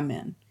 2 come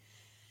in.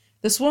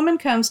 This woman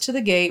comes to the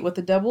gate with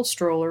a double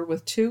stroller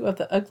with 2 of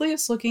the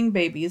ugliest looking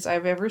babies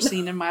I've ever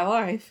seen in my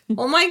life.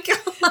 Oh my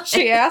god.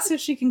 She asks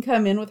if she can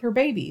come in with her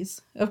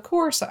babies. Of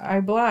course, I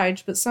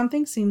oblige, but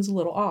something seems a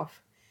little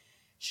off.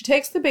 She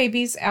takes the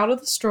babies out of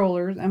the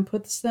strollers and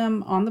puts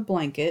them on the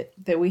blanket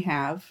that we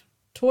have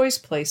toys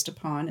placed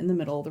upon in the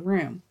middle of the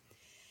room.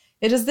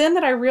 It is then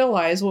that I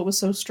realize what was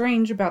so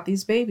strange about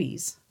these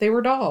babies. They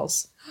were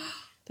dolls.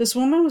 This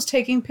woman was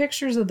taking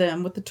pictures of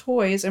them with the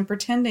toys and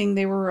pretending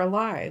they were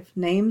alive,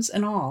 names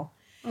and all.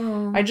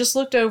 Oh. I just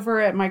looked over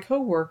at my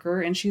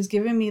coworker, and she's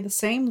giving me the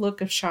same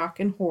look of shock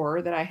and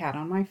horror that I had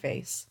on my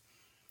face.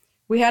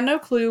 We had no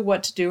clue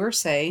what to do or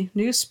say.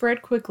 News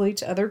spread quickly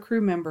to other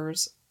crew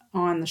members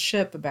on the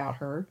ship about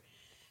her.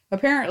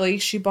 Apparently,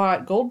 she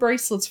bought gold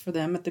bracelets for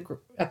them at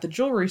the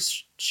jewelry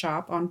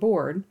shop on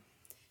board.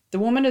 The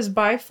woman is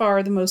by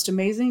far the most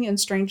amazing and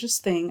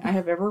strangest thing I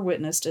have ever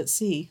witnessed at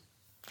sea.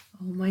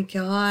 Oh my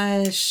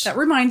gosh. That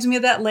reminds me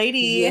of that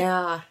lady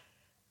Yeah,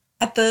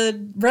 at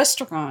the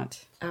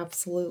restaurant.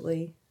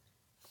 absolutely.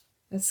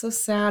 That's so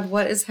sad.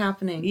 What is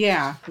happening?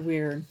 Yeah,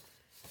 weird.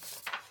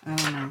 I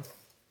don't know.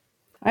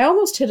 I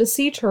almost hit a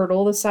sea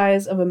turtle the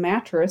size of a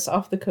mattress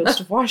off the coast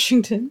of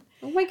Washington.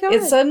 Oh my god.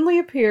 It suddenly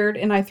appeared,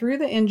 and I threw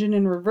the engine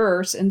in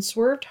reverse and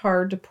swerved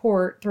hard to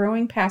port,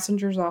 throwing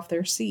passengers off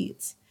their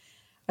seats.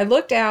 I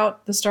looked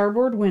out the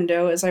starboard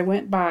window as I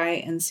went by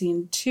and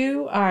seen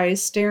 2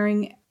 eyes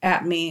staring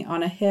at me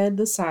on a head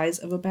the size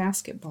of a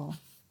basketball.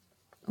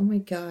 Oh my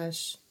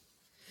gosh.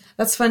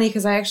 That's funny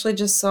because I actually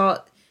just saw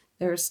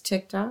there's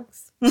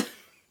TikToks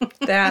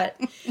that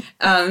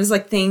it was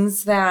like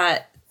things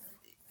that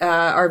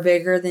are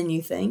bigger than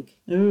you think.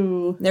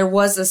 Ooh. There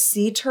was a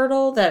sea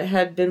turtle that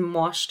had been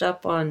washed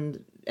up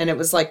on, and it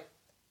was like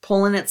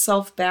pulling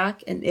itself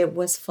back, and it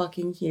was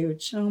fucking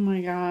huge. Oh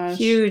my gosh.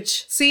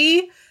 Huge.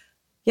 See?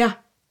 Yeah.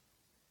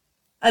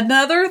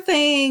 Another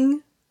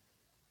thing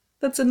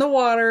that's in the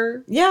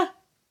water Yeah.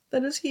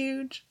 that is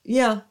huge.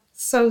 Yeah.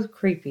 So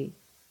creepy.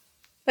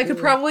 That could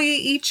probably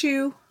eat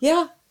you.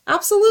 Yeah.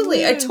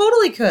 Absolutely. I Yeah.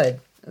 totally could.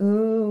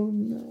 Oh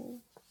no.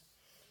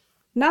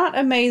 Not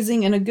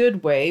amazing in a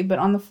good way, but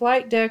on the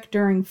flight deck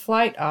during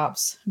flight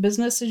ops,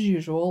 business as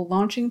usual,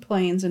 launching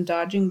planes and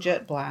dodging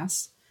jet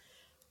blasts,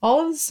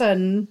 all of a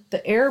sudden,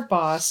 the air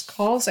boss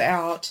calls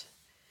out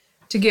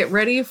to get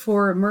ready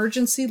for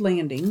emergency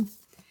landing.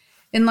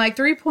 In like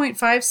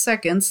 3.5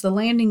 seconds, the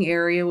landing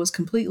area was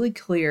completely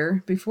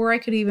clear before I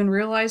could even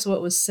realize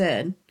what was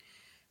said.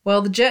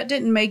 While the jet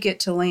didn't make it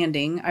to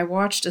landing, I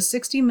watched a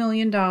 $60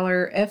 million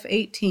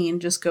F-18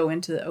 just go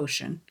into the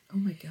ocean. Oh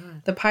my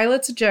god. The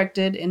pilots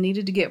ejected and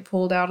needed to get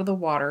pulled out of the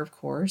water, of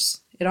course.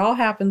 It all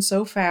happened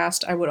so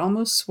fast, I would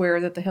almost swear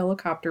that the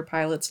helicopter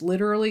pilots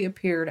literally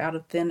appeared out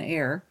of thin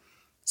air,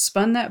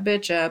 spun that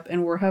bitch up,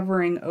 and were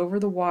hovering over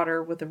the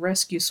water with a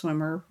rescue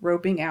swimmer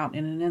roping out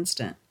in an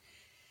instant.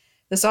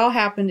 This all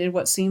happened in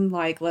what seemed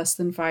like less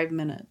than 5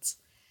 minutes.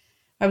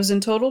 I was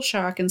in total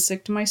shock and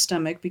sick to my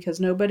stomach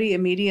because nobody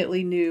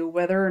immediately knew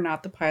whether or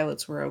not the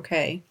pilots were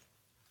okay.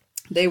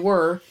 They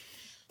were.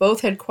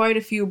 Both had quite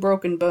a few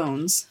broken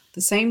bones.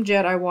 The same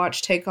jet I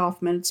watched take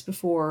off minutes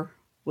before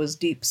was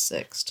deep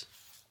sixed.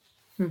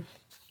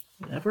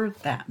 Whatever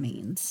that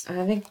means,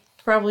 I think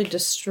probably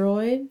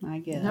destroyed. I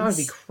guess. That would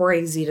be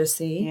crazy to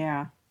see.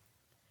 Yeah.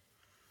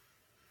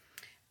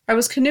 I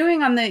was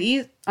canoeing on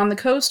the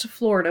coast of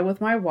Florida with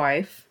my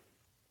wife.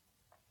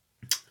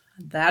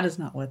 That is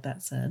not what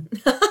that said.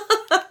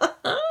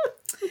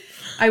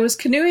 I was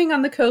canoeing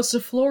on the coast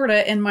of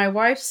Florida, and my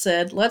wife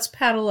said, "Let's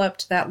paddle up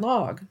to that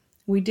log."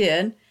 We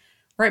did.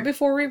 Right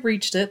before we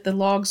reached it, the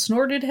log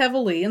snorted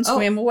heavily and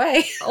swam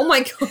away. Oh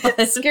my god.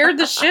 It scared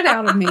the shit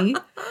out of me.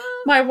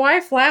 My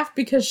wife laughed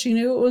because she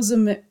knew it was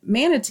a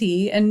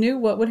manatee and knew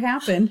what would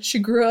happen. She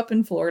grew up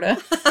in Florida.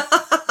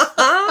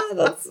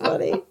 That's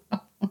funny.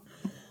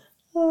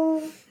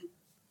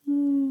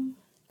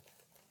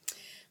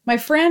 My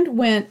friend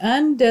went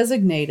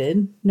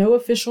undesignated, no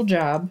official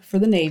job, for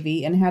the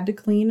Navy and had to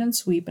clean and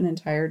sweep an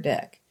entire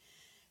deck.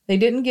 They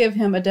didn't give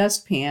him a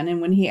dustpan,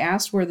 and when he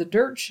asked where the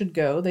dirt should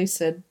go, they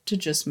said to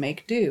just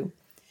make do.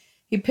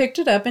 He picked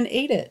it up and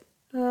ate it.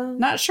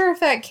 Not sure if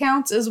that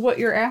counts as what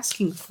you're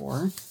asking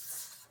for.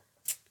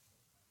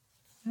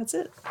 That's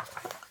it.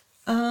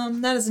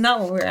 That is not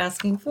what we're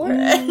asking for.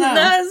 No.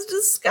 That is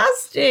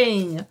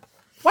disgusting.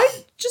 Why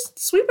just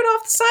sweep it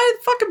off the side of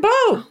the fucking boat?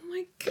 Oh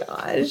my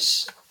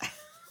gosh.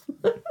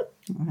 I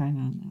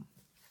don't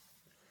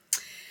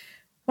know.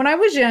 When I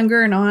was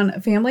younger and on a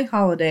family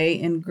holiday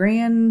in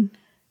Gran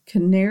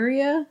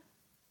Canaria?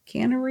 I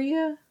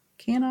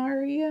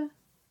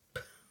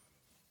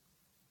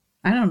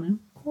don't know.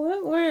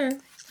 What? Where?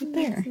 Right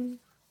there.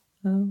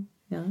 Oh,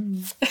 yeah.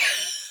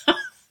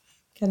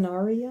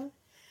 Canaria?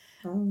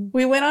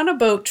 We went on a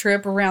boat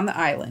trip around the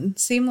island.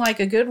 Seemed like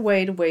a good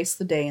way to waste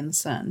the day in the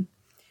sun.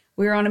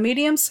 We were on a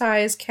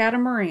medium-sized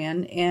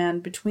catamaran,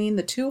 and between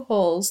the two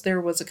hulls there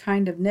was a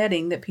kind of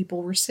netting that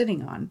people were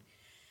sitting on.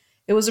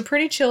 It was a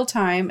pretty chill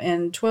time,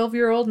 and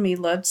 12-year-old me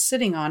loved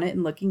sitting on it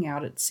and looking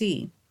out at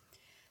sea.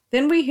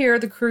 Then we hear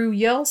the crew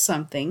yell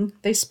something.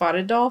 They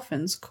spotted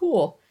dolphins.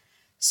 Cool.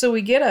 So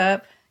we get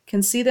up,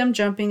 can see them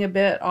jumping a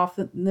bit off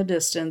in the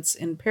distance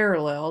in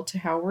parallel to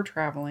how we're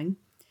traveling.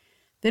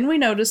 Then we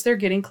notice they're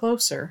getting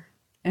closer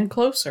and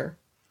closer.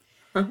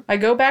 I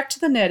go back to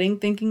the netting,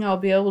 thinking I'll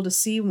be able to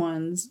see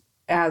one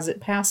as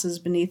it passes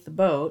beneath the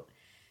boat.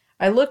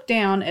 I look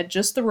down at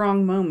just the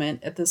wrong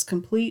moment at this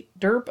complete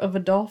derp of a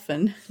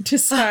dolphin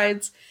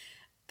decides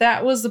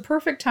that was the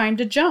perfect time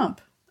to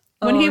jump.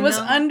 when he Oh, was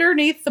no.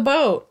 underneath the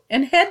boat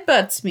and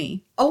headbutts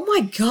me. Oh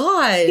my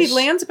gosh. He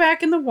lands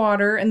back in the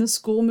water and the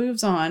school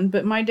moves on,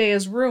 but my day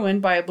is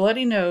ruined by a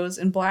bloody nose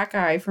and black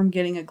eye from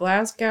getting a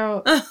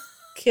Glasgow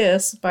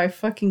kiss by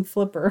fucking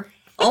Flipper.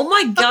 Oh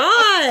my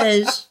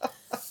gosh.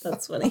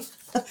 That's funny.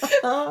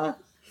 That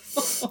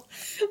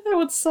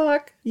would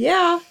suck.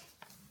 Yeah.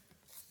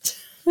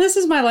 This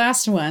is my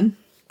last one.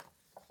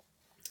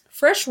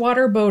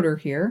 Freshwater boater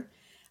here.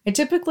 I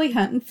typically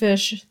hunt and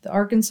fish the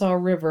Arkansas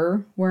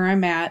River where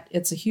I'm at.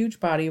 It's a huge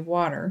body of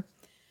water.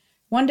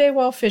 One day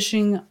while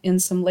fishing in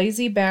some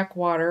lazy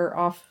backwater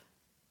off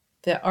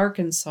the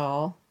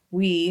Arkansas,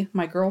 we,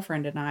 my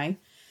girlfriend and I,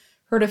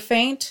 heard a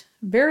faint,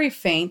 very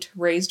faint,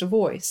 raised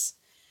voice.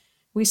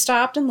 We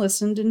stopped and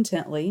listened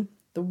intently.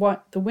 The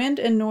wind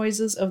and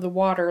noises of the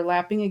water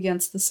lapping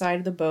against the side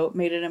of the boat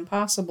made it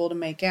impossible to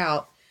make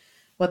out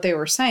what they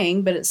were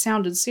saying, but it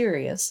sounded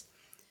serious.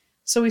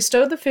 So we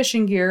stowed the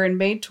fishing gear and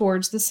made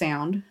towards the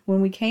sound.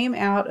 When we came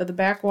out of the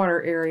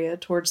backwater area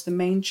towards the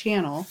main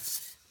channel,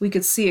 we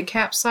could see a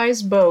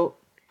capsized boat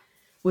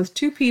with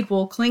 2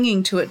 people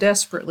clinging to it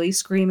desperately,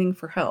 screaming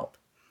for help.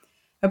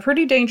 A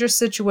pretty dangerous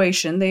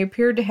situation. They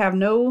appeared to have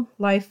no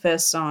life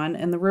vests on,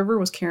 and the river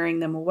was carrying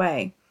them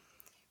away.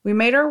 We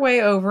made our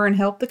way over and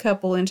helped the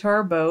couple into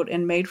our boat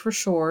and made for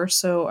shore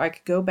so I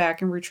could go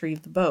back and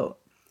retrieve the boat.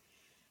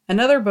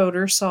 Another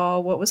boater saw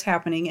what was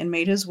happening and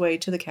made his way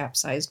to the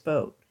capsized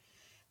boat.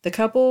 The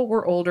couple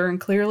were older and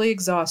clearly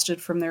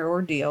exhausted from their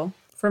ordeal.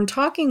 From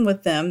talking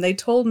with them, they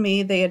told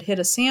me they had hit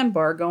a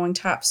sandbar going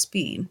top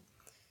speed.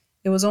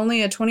 It was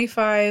only a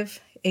 25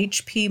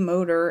 HP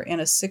motor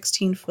and a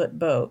 16-foot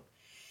boat.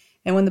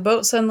 And when the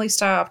boat suddenly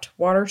stopped,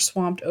 water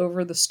swamped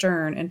over the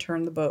stern and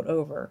turned the boat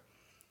over.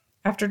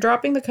 After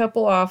dropping the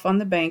couple off on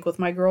the bank with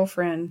my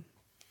girlfriend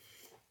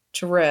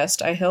to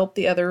rest, I helped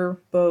the other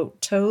boat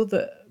tow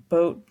the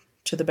boat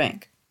to the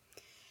bank.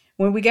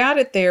 When we got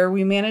it there,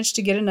 we managed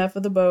to get enough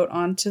of the boat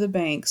onto the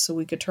bank so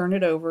we could turn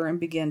it over and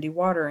begin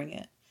dewatering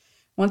it.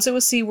 Once it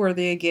was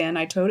seaworthy again,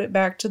 I towed it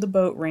back to the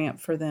boat ramp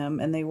for them,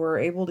 and they were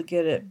able to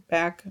get it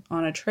back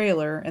on a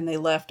trailer, and they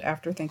left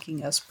after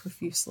thanking us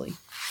profusely.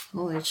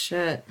 Holy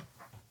shit.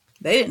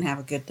 They didn't have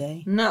a good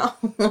day. No.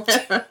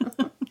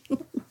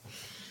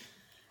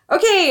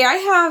 Okay, I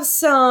have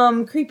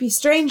some creepy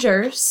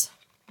strangers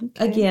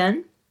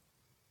again.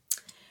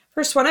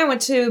 First one, I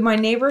went to my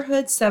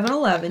neighborhood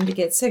 7-Eleven to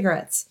get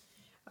cigarettes.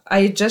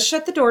 I had just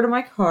shut the door to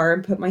my car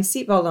and put my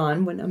seatbelt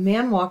on when a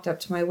man walked up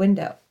to my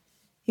window.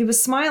 He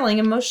was smiling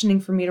and motioning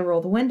for me to roll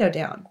the window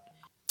down.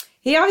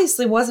 He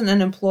obviously wasn't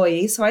an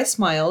employee, so I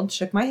smiled,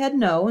 shook my head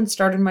no, and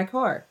started my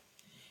car.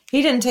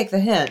 He didn't take the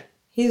hint.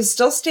 He was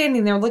still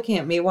standing there looking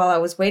at me while I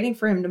was waiting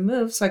for him to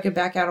move so I could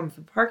back out of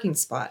the parking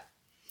spot.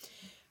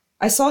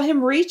 I saw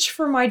him reach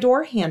for my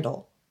door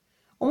handle,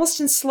 almost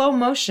in slow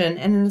motion,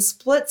 and in a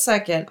split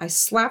second, I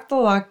slapped the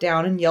lock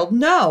down and yelled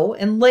no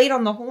and laid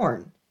on the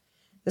horn.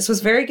 This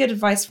was very good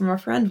advice from a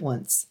friend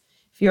once.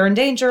 If you're in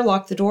danger,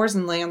 lock the doors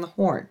and lay on the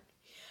horn.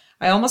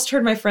 I almost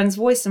heard my friend's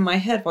voice in my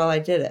head while I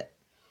did it.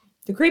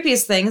 The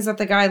creepiest thing is that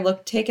the guy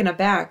looked taken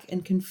aback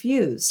and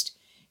confused.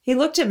 He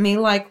looked at me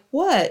like,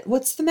 "What?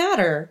 What's the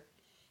matter?"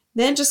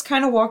 Then just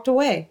kind of walked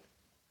away.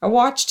 I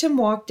watched him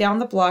walk down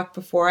the block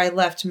before I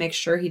left to make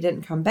sure he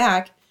didn't come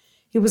back.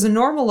 He was a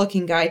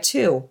normal-looking guy,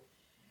 too.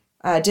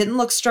 Didn't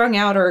look strung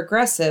out or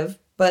aggressive,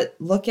 but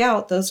look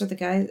out, those are the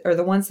guys, or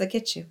the ones that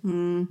get you.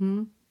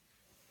 Mm-hmm.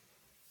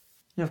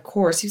 And of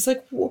course, he's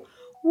like, "What?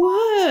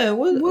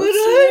 What'd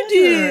I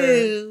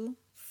do?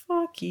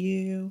 Fuck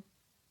you."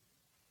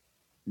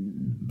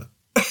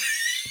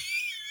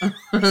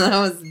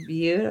 That was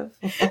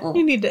beautiful.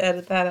 You need to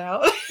edit that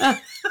out.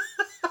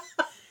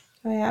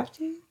 Do I have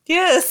to?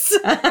 Yes.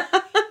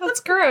 That's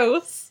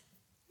gross.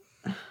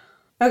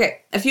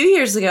 Okay, a few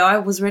years ago, I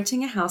was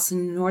renting a house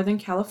in Northern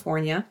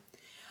California.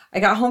 I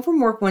got home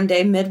from work one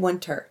day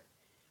midwinter.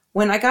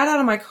 When I got out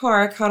of my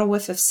car, I caught a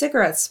whiff of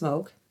cigarette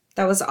smoke.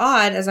 That was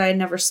odd, as I had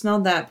never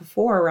smelled that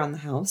before around the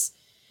house.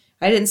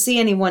 I didn't see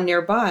anyone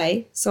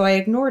nearby, so I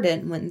ignored it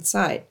and went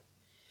inside.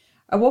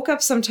 I woke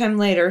up sometime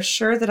later,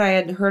 sure that I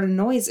had heard a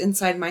noise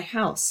inside my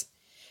house.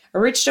 I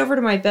reached over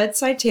to my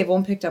bedside table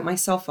and picked up my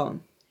cell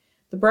phone.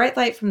 The bright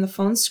light from the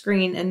phone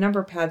screen and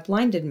number pad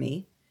blinded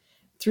me.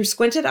 Through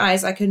squinted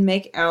eyes, I could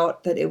make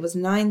out that it was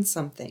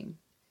 9-something.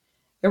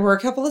 There were a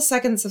couple of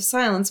seconds of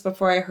silence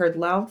before I heard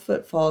loud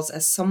footfalls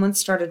as someone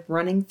started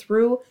running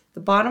through the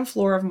bottom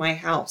floor of my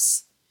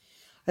house.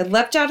 I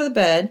leapt out of the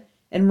bed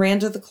and ran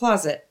to the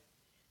closet.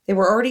 They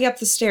were already up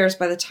the stairs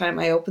by the time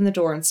I opened the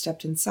door and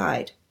stepped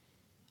inside.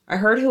 I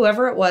heard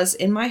whoever it was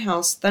in my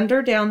house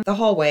thunder down the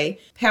hallway,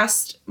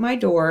 past my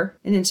door,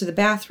 and into the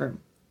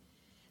bathroom.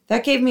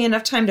 That gave me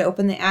enough time to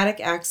open the attic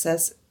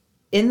access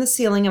in the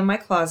ceiling of my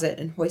closet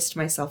and hoist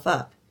myself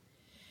up.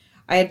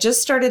 I had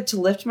just started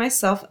to lift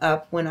myself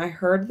up when I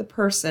heard the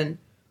person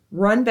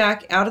run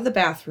back out of the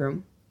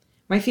bathroom.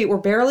 My feet were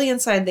barely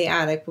inside the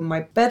attic when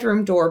my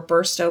bedroom door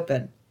burst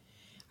open.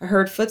 I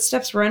heard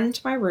footsteps run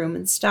into my room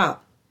and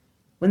stop.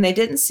 When they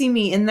didn't see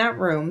me in that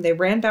room, they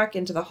ran back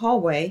into the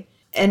hallway,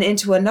 and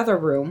into another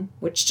room,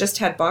 which just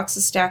had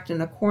boxes stacked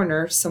in a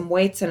corner, some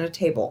weights, and a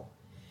table.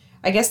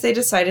 I guess they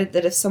decided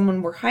that if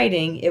someone were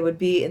hiding, it would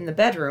be in the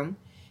bedroom,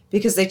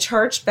 because they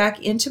charged back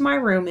into my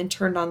room and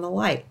turned on the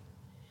light.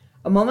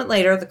 A moment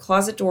later, the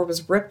closet door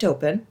was ripped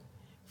open.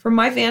 From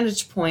my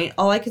vantage point,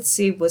 all I could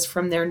see was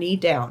from their knee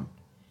down.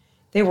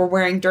 They were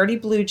wearing dirty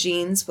blue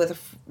jeans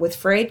with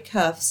frayed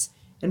cuffs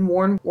and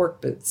worn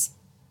work boots.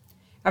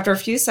 After a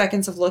few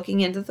seconds of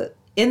looking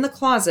in the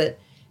closet,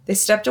 they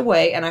stepped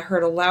away, and I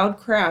heard a loud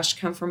crash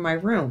come from my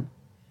room,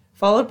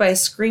 followed by a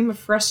scream of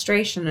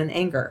frustration and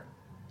anger.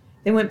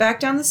 They went back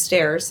down the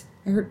stairs.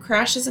 I heard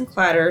crashes and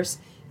clatters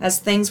as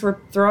things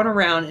were thrown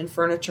around and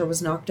furniture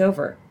was knocked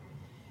over.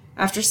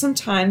 After some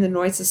time, the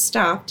noises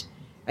stopped.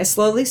 I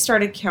slowly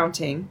started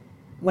counting.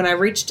 When I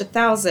reached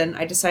 1,000,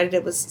 I decided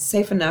it was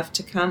safe enough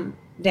to come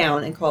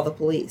down and call the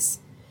police.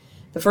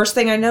 The first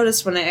thing I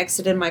noticed when I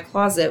exited my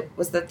closet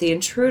was that the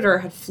intruder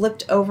had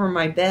flipped over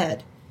my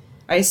bed,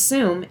 I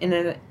assume in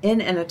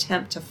an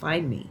attempt to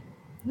find me.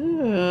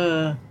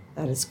 Ugh.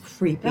 That is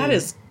creepy. That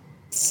is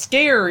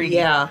scary.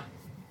 Yeah.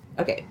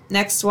 Okay,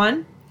 next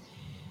one.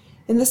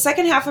 In the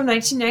second half of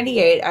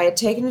 1998, I had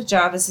taken a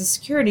job as a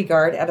security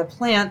guard at a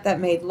plant that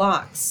made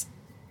locks.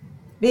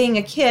 Being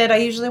a kid, I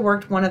usually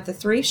worked one of the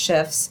 3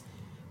 shifts,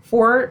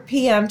 4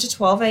 p.m. to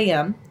 12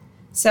 a.m.,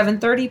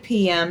 7:30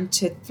 p.m.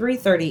 to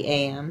 3:30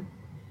 a.m.,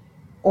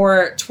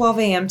 or 12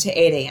 a.m. to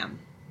 8 a.m.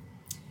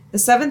 The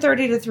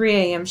 7:30 to 3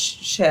 a.m.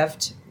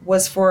 shift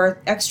was for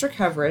extra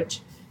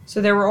coverage,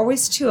 so there were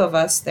always 2 of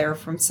us there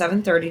from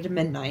 7:30 to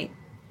midnight.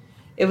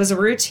 It was a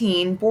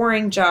routine,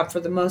 boring job for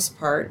the most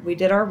part. We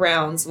did our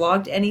rounds,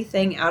 logged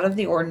anything out of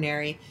the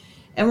ordinary,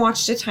 and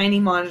watched a tiny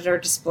monitor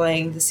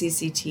displaying the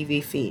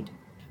CCTV feed.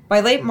 By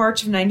late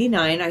March of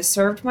 '99, I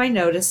served my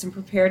notice and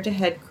prepared to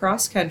head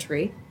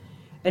cross-country.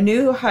 A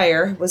new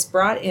hire was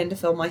brought in to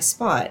fill my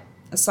spot,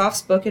 a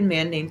soft-spoken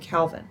man named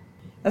Calvin.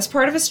 As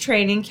part of his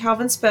training,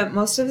 Calvin spent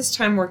most of his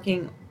time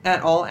working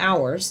at all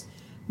hours.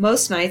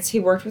 Most nights he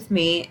worked with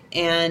me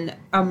and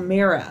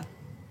Amira,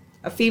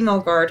 a female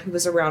guard who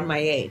was around my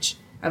age.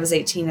 I was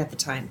 18 at the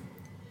time.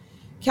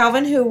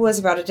 Calvin, who was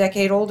about a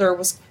decade older,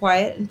 was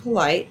quiet and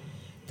polite,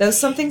 though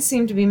something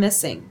seemed to be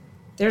missing.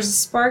 There's a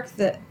spark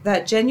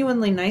that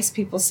genuinely nice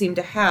people seem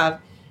to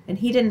have, and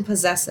he didn't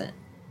possess it.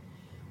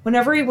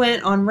 Whenever he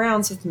went on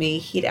rounds with me,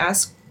 he'd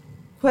ask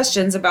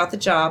questions about the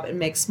job and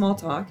make small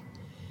talk.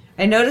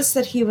 I noticed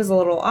that he was a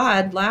little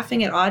odd,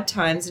 laughing at odd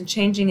times and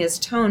changing his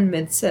tone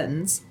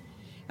mid-sentence.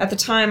 At the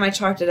time, I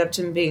chalked it up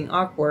to him being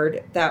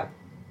awkward, but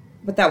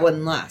that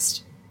wouldn't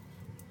last.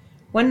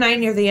 One night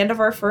near the end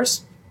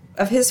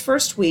of his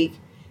first week,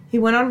 he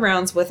went on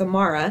rounds with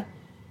Amara.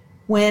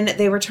 When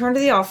they returned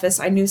to the office,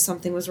 I knew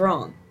something was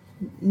wrong.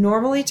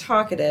 Normally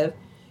talkative,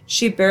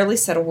 she barely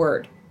said a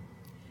word.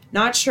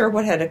 Not sure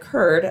what had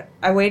occurred,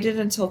 I waited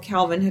until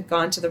Calvin had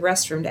gone to the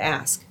restroom to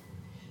ask.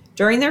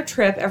 During their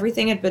trip,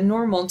 everything had been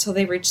normal until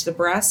they reached the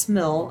brass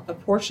mill, a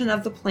portion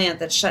of the plant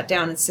that shut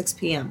down at 6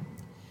 p.m.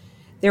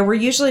 There were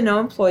usually no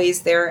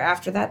employees there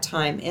after that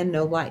time and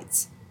no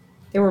lights.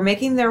 They were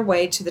making their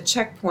way to the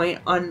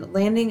checkpoint on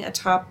landing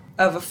atop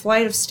of a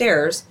flight of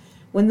stairs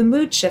when the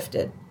mood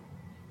shifted.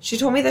 She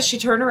told me that she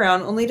turned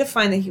around only to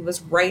find that he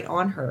was right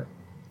on her.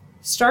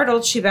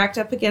 Startled, she backed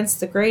up against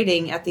the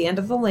grating at the end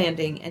of the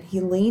landing, and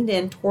he leaned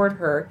in toward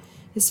her,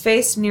 his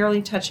face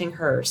nearly touching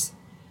hers.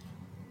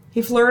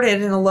 He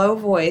flirted in a low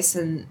voice,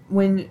 and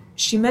when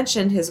she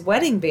mentioned his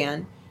wedding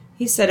band,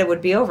 he said it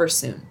would be over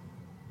soon.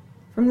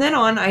 From then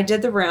on, I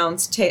did the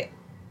rounds,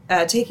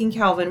 taking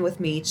Calvin with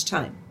me each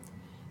time.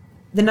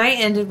 The night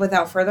ended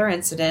without further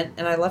incident,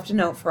 and I left a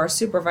note for our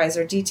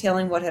supervisor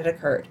detailing what had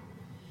occurred.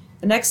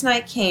 The next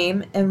night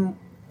came and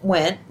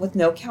went with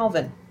no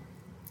Calvin.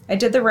 I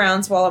did the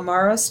rounds while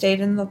Amaro stayed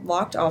in the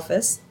locked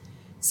office.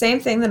 Same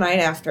thing the night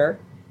after.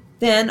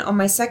 Then, on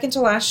my second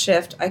to last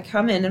shift, I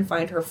come in and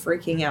find her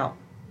freaking out.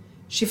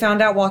 She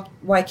found out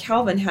why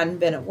Calvin hadn't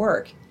been at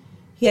work.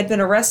 He had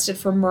been arrested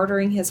for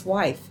murdering his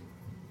wife.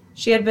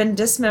 She had been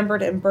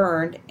dismembered and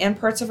burned, and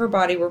parts of her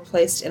body were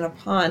placed in a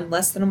pond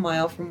less than a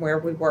mile from where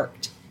we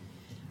worked.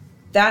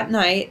 That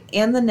night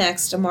and the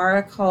next,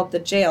 Amara called the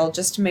jail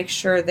just to make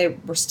sure they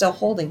were still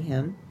holding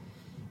him.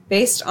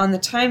 Based on the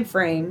time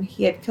frame,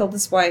 he had killed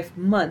his wife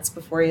months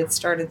before he had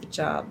started the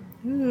job.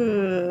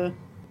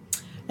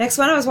 Next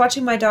one, I was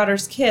watching my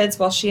daughter's kids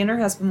while she and her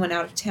husband went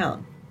out of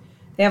town.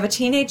 They have a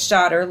teenage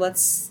daughter.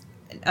 Let's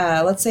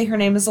say her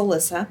name is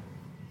Alyssa.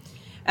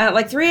 At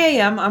like 3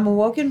 a.m., I'm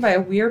awoken by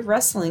a weird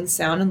rustling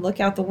sound and look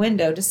out the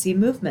window to see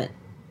movement.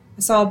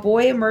 I saw a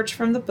boy emerge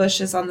from the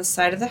bushes on the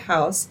side of the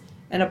house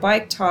and a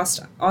bike tossed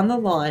on the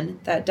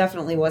lawn that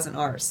definitely wasn't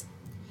ours.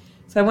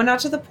 So I went out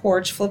to the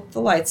porch, flipped the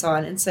lights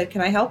on, and said,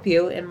 "Can I help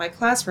you?" in my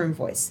classroom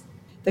voice.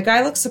 The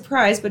guy looked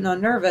surprised but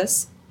not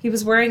nervous. He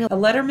was wearing a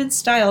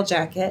Letterman-style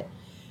jacket,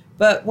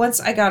 but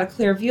once I got a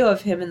clear view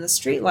of him in the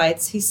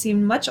streetlights, he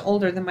seemed much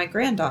older than my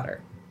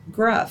granddaughter,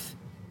 gruff,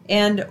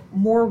 and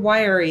more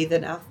wiry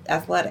than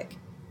athletic.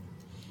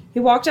 He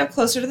walked up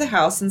closer to the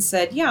house and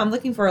said, "Yeah, I'm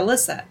looking for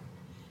Alyssa."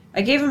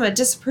 I gave him a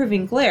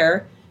disapproving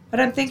glare, But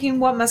I'm thinking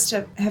what must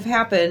have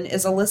happened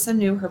is Alyssa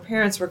knew her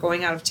parents were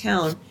going out of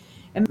town,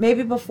 and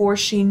maybe before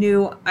she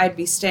knew I'd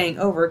be staying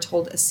over,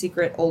 told a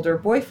secret older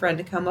boyfriend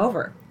to come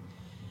over.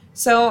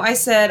 So I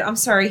said, I'm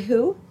sorry,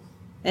 who?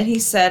 And he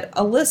said,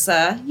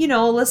 Alyssa,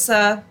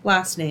 Alyssa,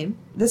 last name.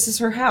 This is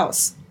her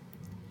house.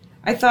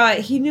 I thought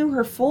he knew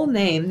her full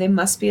name. They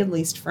must be at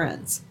least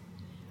friends.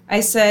 I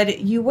said,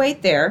 you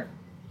wait there.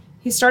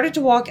 He started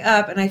to walk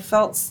up, and I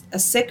felt a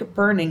sick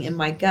burning in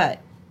my gut.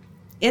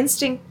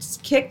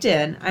 Instinct kicked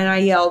in, and I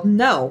yelled,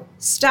 no,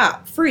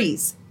 stop,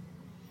 freeze.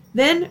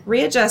 Then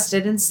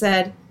readjusted and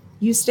said,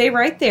 you stay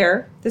right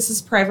there. This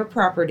is private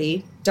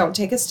property. Don't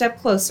take a step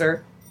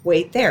closer.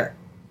 Wait there.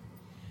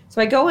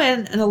 So I go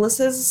in, and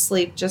Alyssa is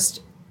asleep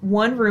just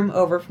one room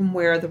over from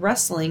where the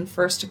wrestling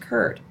first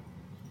occurred.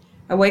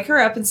 I wake her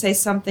up and say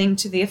something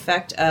to the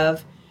effect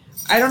of,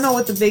 I don't know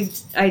what the big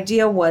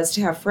idea was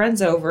to have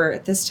friends over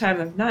at this time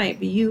of night,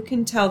 but you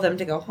can tell them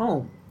to go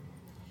home.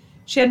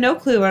 She had no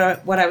clue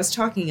what I was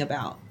talking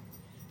about.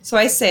 So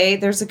I say,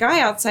 there's a guy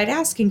outside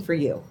asking for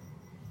you.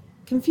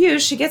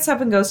 Confused, she gets up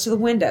and goes to the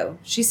window.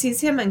 She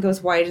sees him and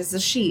goes white as a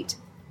sheet.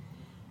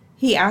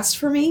 He asked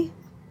for me?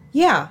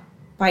 Yeah.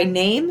 By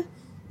name?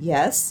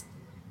 Yes.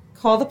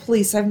 Call the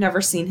police. I've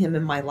never seen him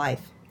in my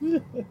life.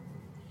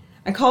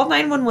 I called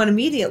 911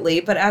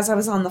 immediately, but as I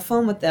was on the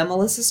phone with them,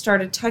 Alyssa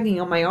started tugging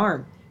on my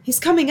arm. He's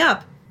coming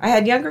up. I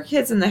had younger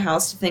kids in the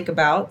house to think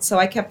about, so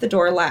I kept the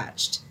door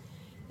latched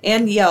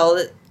and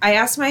yelled. I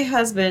asked my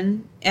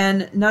husband,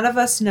 and none of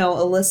us know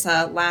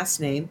Alyssa last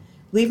name,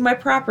 leave my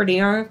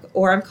property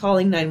or I'm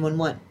calling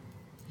 911.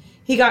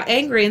 He got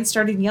angry and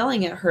started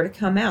yelling at her to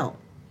come out.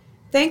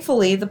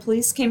 Thankfully, the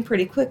police came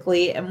pretty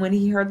quickly, and when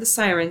he heard the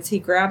sirens, he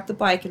grabbed the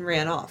bike and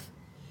ran off.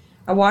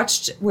 I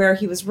watched where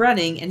he was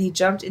running, and he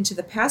jumped into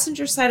the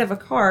passenger side of a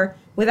car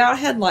without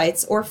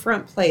headlights or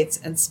front plates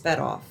and sped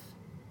off.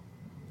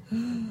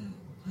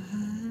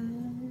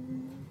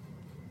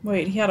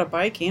 Wait, he had a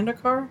bike and a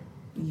car?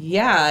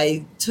 Yeah,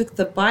 I took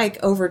the bike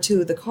over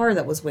to the car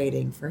that was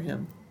waiting for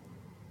him.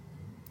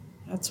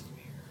 That's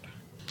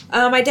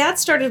weird. My dad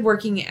started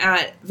working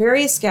at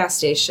various gas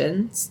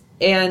stations,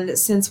 and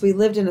since we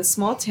lived in a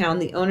small town,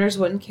 the owners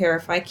wouldn't care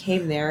if I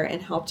came there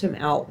and helped him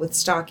out with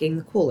stocking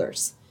the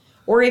coolers,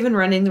 or even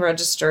running the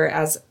register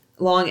as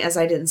long as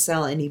I didn't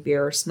sell any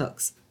beer or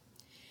smokes.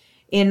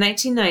 In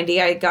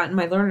 1990, I had gotten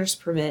my learner's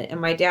permit,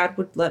 and my dad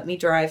would let me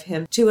drive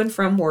him to and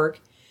from work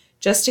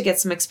just to get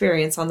some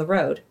experience on the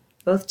road,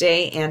 both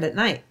day and at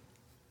night.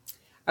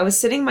 I was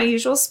sitting my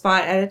usual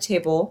spot at a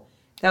table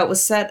that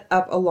was set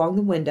up along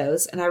the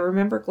windows, and I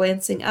remember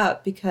glancing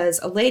up because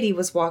a lady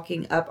was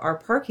walking up our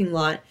parking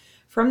lot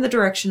from the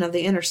direction of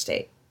the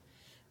interstate.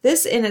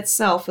 This in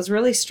itself was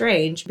really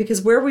strange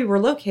because where we were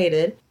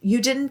located,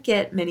 you didn't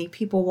get many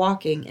people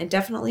walking, and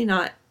definitely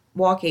not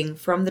walking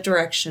from the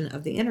direction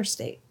of the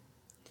interstate.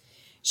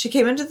 She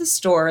came into the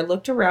store,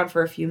 looked around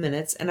for a few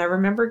minutes, and I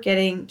remember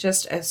getting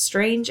just a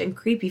strange and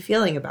creepy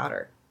feeling about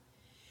her.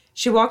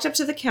 She walked up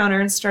to the counter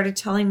and started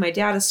telling my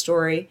dad a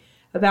story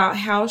about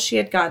how she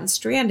had gotten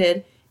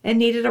stranded and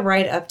needed a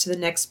ride up to the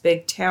next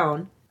big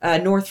town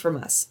north from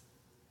us.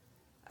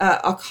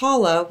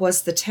 Ocala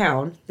was the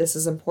town. This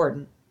is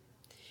important.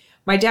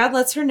 My dad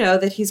lets her know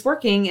that he's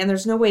working and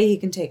there's no way he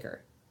can take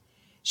her.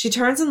 She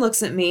turns and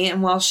looks at me,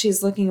 and while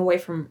she's looking away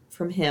from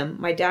him,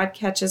 my dad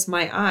catches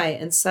my eye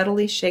and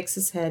subtly shakes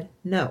his head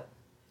no.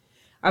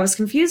 I was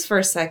confused for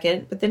a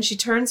second, but then she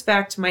turns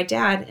back to my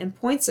dad and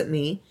points at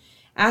me,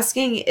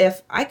 asking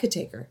if I could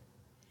take her.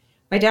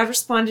 My dad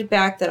responded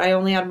back that I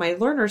only had my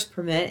learner's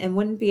permit and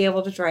wouldn't be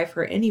able to drive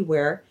her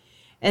anywhere,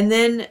 and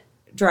then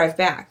drive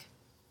back.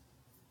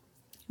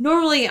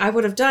 Normally, I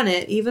would have done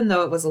it, even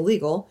though it was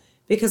illegal,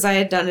 because I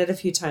had done it a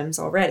few times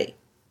already.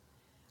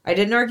 I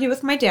didn't argue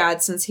with my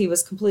dad since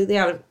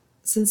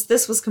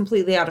this was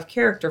completely out of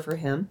character for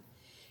him.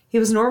 He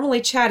was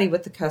normally chatty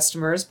with the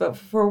customers, but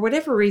for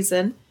whatever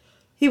reason,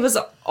 he was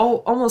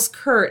almost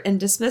curt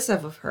and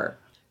dismissive of her.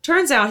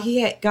 Turns out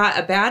he had got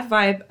a bad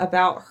vibe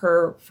about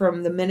her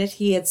from the minute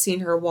he had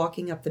seen her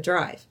walking up the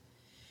drive.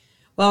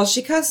 Well,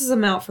 she cusses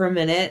him out for a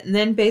minute and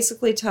then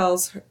basically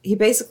tells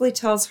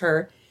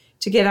her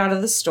to get out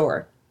of the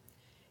store.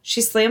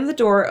 She slammed the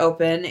door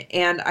open,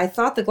 and I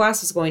thought the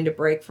glass was going to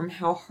break from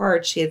how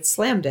hard she had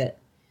slammed it.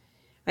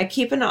 I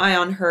keep an eye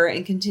on her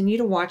and continue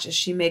to watch as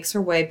she makes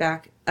her way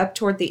back up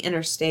toward the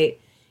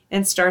interstate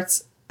and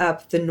starts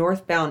up the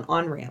northbound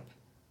on-ramp.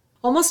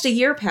 Almost a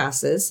year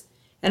passes,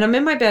 and I'm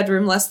in my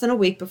bedroom less than a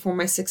week before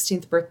my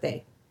 16th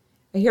birthday.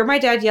 I hear my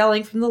dad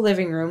yelling from the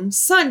living room,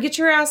 "Son, get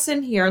your ass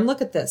in here and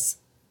look at this."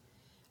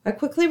 I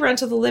quickly run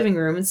to the living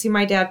room and see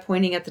my dad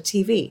pointing at the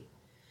TV.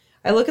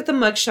 I look at the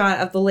mugshot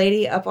of the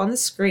lady up on the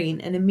screen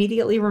and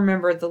immediately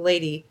remember the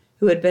lady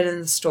who had been in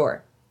the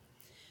store.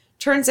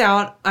 Turns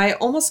out I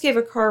almost gave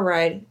a car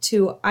ride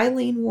to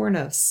Eileen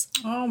Warnos.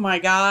 Oh my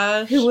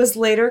gosh. Who was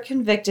later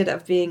convicted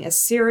of being a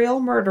serial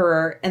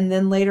murderer and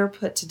then later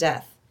put to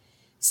death.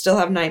 Still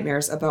have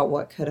nightmares about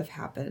what could have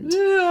happened.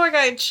 Ooh, I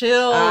got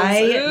chills.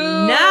 I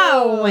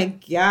know. Oh my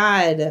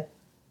God.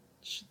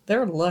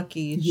 They're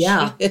lucky.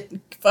 Yeah. She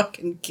didn't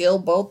fucking kill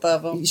both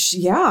of them.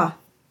 Yeah.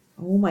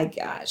 Oh my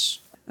gosh.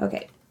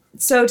 Okay.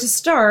 So to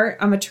start,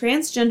 I'm a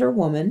transgender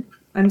woman.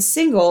 I'm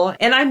single,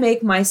 and I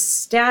make my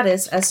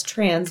status as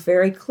trans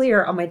very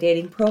clear on my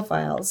dating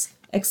profiles,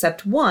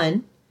 except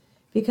one,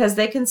 because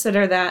they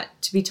consider that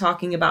to be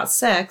talking about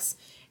sex,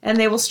 and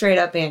they will straight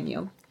up ban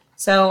you.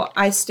 So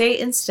I state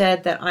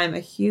instead that I'm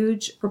a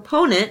huge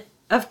proponent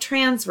of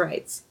trans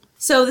rights.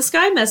 So this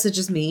guy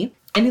messages me,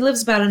 and he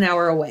lives about an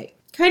hour away.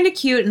 Kind of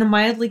cute in a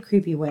mildly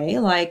creepy way,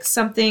 like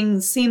something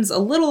seems a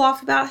little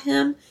off about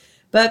him,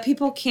 but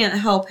people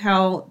can't help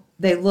how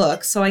they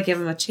look, so I give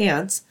him a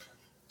chance.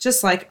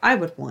 Just like I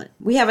would want.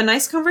 We have a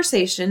nice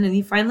conversation, and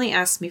he finally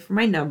asks me for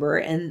my number,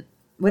 and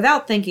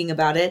without thinking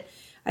about it,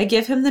 I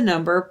give him the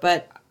number,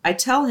 but I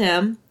tell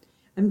him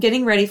I'm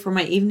getting ready for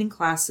my evening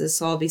classes,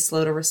 so I'll be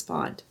slow to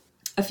respond.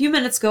 A few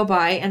minutes go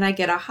by, and I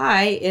get a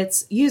hi,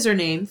 it's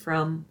username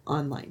from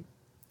online.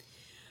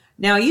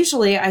 Now,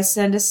 usually I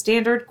send a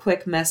standard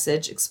quick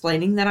message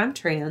explaining that I'm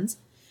trans,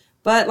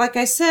 but like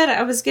I said,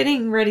 I was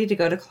getting ready to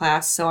go to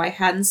class, so I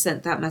hadn't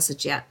sent that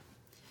message yet.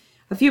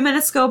 A few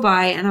minutes go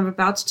by, and I'm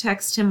about to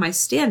text him my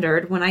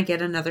standard when I get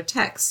another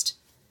text.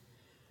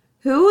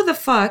 Who the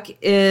fuck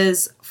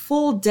is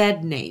full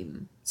dead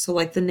name? So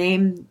like the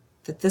name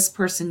that this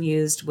person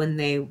used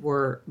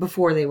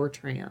before they were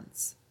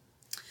trans.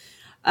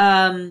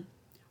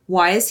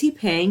 Why is he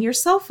paying your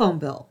cell phone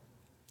bill?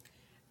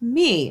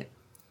 Me.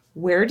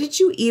 Where did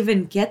you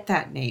even get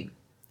that name?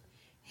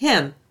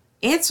 Him.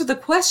 Answer the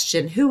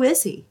question. Who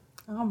is he?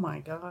 Oh my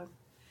God.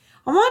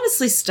 I'm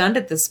honestly stunned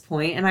at this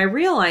point, and I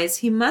realize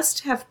he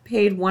must have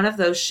paid one of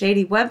those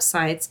shady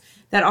websites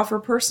that offer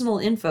personal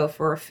info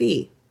for a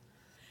fee.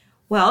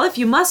 Well, if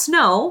you must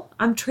know,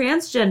 I'm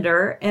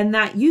transgender, and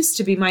that used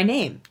to be my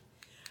name.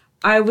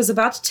 I was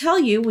about to tell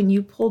you when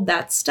you pulled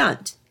that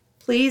stunt.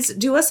 Please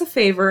do us a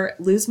favor,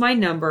 lose my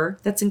number.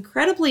 That's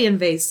incredibly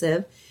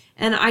invasive,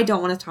 and I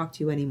don't want to talk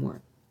to you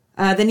anymore.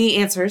 Then he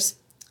answers,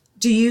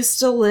 do you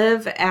still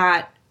live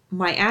at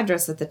my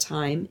address at the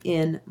time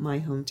in my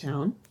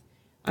hometown?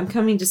 I'm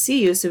coming to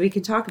see you so we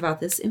can talk about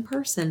this in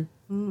person.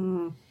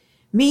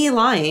 Me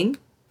lying.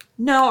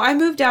 No, I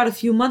moved out a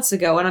few months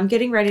ago and I'm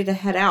getting ready to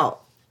head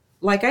out.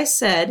 Like I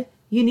said,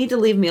 you need to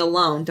leave me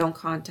alone. Don't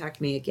contact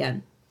me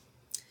again.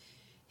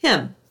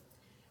 Him.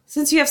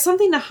 Since you have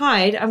something to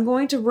hide, I'm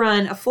going to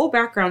run a full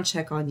background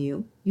check on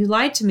you. You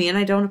lied to me and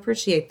I don't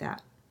appreciate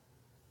that.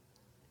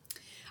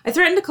 I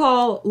threatened to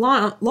call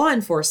law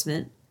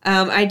enforcement.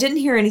 I didn't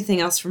hear anything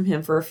else from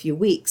him for a few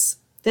weeks.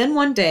 Then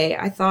one day,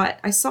 I thought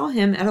I saw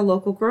him at a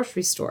local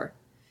grocery store.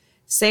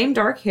 Same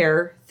dark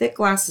hair, thick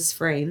glasses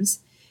frames,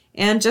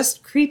 and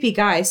just creepy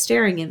guy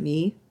staring at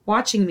me,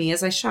 watching me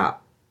as I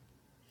shop.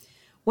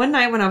 One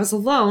night when I was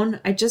alone,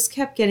 I just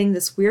kept getting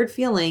this weird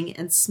feeling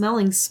and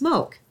smelling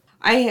smoke.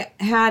 I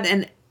had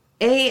an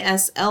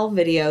ASL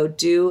video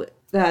due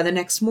the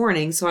next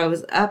morning, so I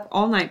was up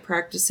all night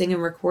practicing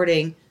and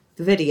recording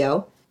the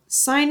video,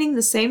 signing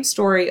the same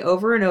story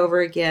over and over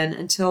again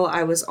until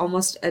it was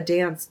almost a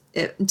dance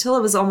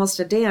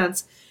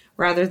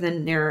rather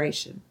than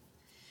narration.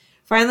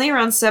 Finally,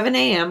 around 7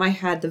 a.m., I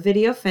had the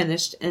video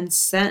finished and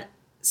sent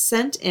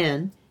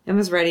in and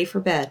was ready for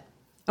bed.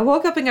 I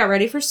woke up and got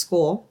ready for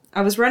school.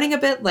 I was running a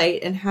bit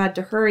late and had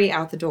to hurry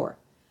out the door.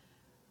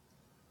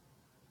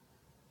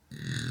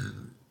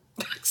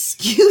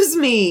 Excuse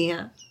me.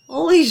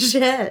 Holy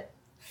shit.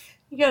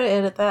 You gotta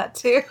edit that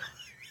too.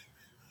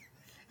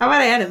 How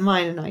about I edit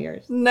mine and not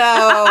yours?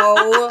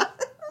 No.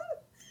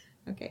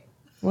 Okay.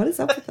 What is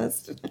up with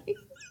us tonight?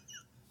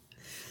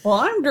 Well,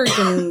 I'm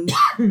drinking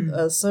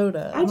a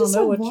soda. I just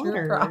don't know have what your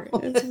water.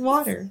 problem It's is.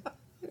 water.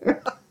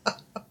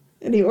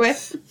 Anyway.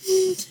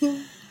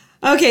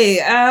 Okay,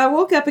 I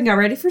woke up and got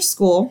ready for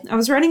school. I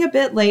was running a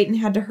bit late and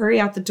had to hurry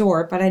out the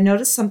door, but I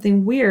noticed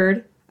something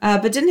weird,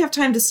 but didn't have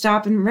time to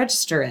stop and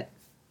register it.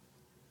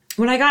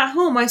 When I got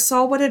home, I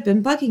saw what had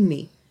been bugging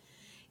me.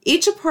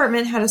 Each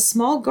apartment had a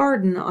small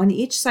garden on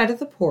each side of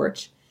the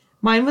porch.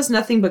 Mine was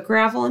nothing but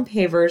gravel and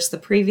pavers the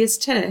previous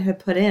tenant had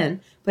put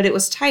in, but it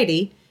was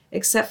tidy,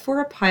 except for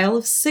a pile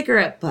of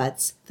cigarette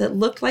butts that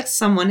looked like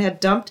someone had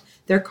dumped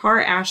their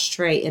car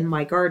ashtray in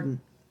my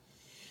garden.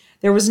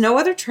 There was no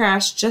other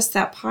trash, just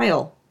that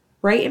pile,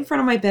 right in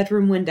front of my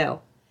bedroom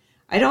window.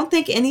 I don't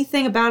think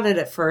anything about it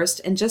at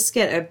first and just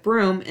get a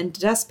broom and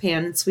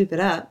dustpan and sweep it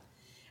up.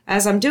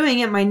 As I'm doing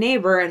it, my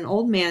neighbor, an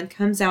old man,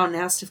 comes out and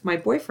asks if my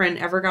boyfriend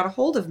ever got a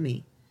hold of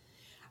me.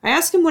 I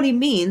ask him what he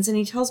means, and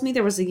he tells me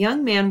there was a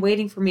young man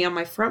waiting for me on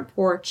my front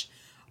porch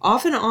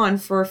off and on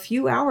for a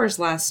few hours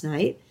last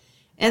night,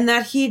 and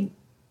that he'd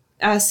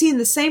seen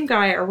the same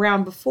guy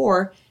around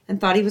before and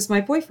thought he was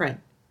my boyfriend.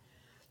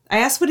 I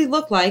asked what he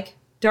looked like.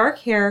 Dark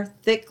hair,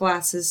 thick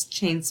glasses,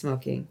 chain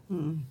smoking.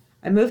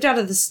 I moved out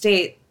of the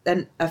state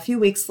a few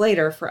weeks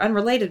later for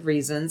unrelated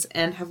reasons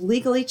and have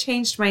legally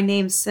changed my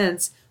name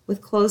since with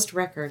closed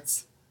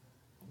records.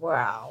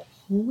 Wow.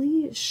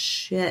 Holy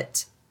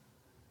shit.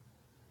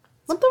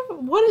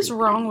 What is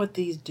wrong with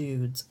these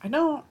dudes? I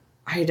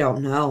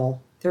don't know.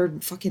 They're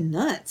fucking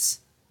nuts.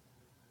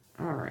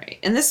 All right.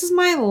 And this is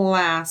my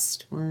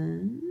last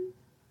one.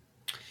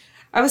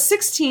 I was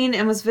 16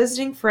 and was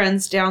visiting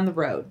friends down the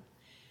road.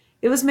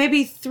 It was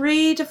maybe a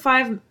 3 to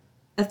 5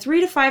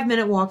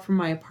 minute walk from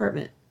my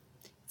apartment.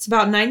 It's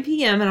about 9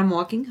 p.m. and I'm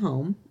walking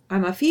home.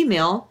 I'm a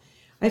female.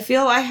 I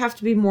feel I have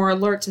to be more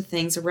alert to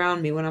things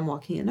around me when I'm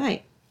walking at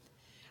night.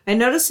 I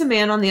notice a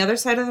man on the other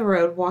side of the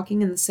road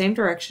walking in the same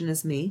direction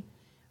as me.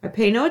 I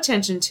pay no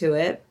attention to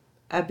it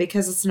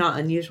because it's not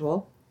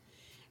unusual.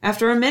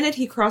 After a minute,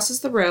 he crosses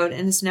the road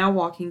and is now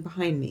walking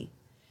behind me.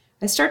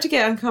 I start to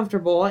get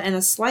uncomfortable and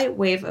a slight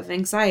wave of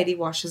anxiety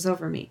washes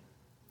over me.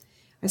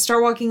 I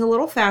start walking a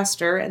little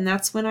faster, and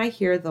that's when I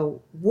hear the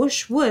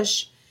whoosh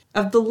whoosh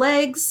of the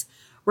legs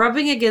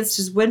rubbing against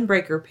his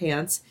windbreaker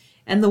pants,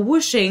 and the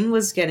whooshing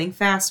was getting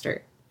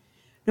faster.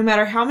 No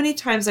matter how many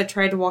times I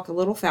try to walk a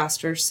little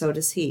faster, so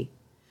does he.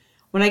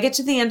 When I get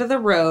to the end of the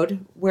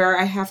road, where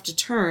I have to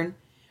turn,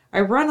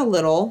 I run a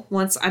little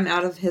once I'm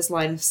out of his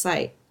line of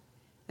sight.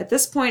 At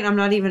this point, I'm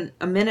not even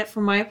a minute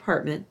from my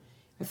apartment.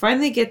 I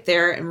finally get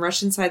there and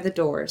rush inside the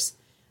doors.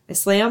 I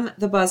slam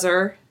the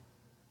buzzer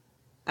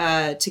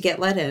to get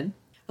let in.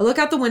 I look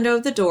out the window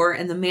of the door,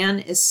 and the man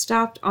is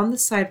stopped on the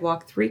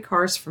sidewalk 3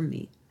 cars from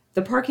me.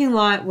 The parking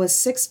lot was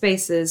 6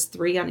 spaces,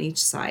 3 on each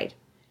side.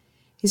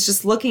 He's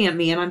just looking at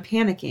me, and I'm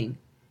panicking.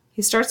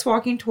 He starts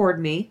walking toward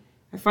me.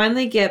 I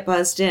finally get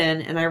buzzed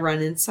in, and I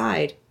run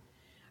inside.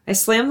 I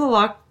slam the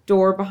locked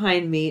door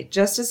behind me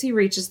just as he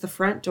reaches the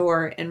front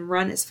door and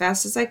run as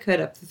fast as I could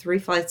up the 3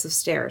 flights of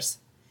stairs.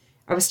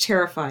 I was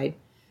terrified.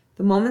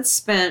 The moments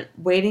spent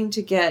waiting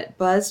to get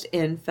buzzed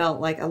in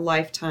felt like a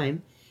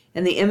lifetime,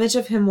 and the image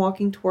of him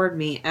walking toward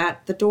me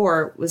at the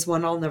door was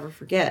one I'll never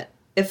forget.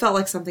 It felt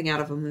like something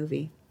out of a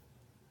movie.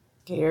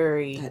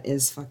 Scary. That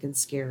is fucking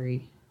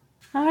scary.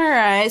 All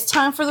right, it's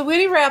time for the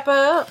witty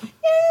wrap-up. Yay, witty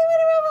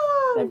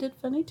I wrap-up! did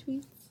funny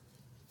tweets.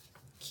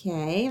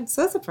 Okay, I'm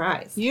so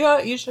surprised.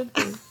 You should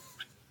be.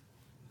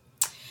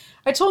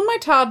 I told my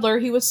toddler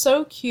he was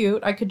so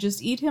cute I could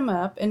just eat him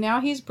up, and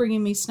now he's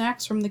bringing me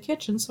snacks from the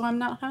kitchen, so I'm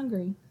not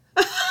hungry.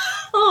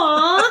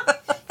 Aw,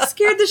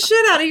 scared the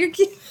shit out of your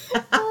kid.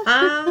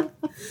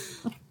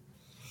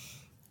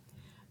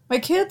 My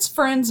kid's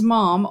friend's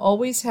mom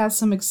always has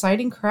some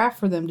exciting craft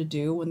for them to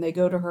do when they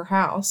go to her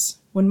house.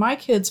 When my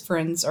kids'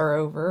 friends are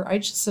over, I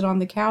just sit on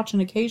the couch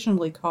and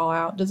occasionally call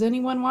out, "Does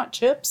anyone want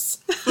chips?"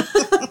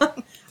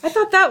 I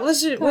thought that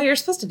was what you're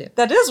supposed to do.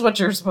 That is what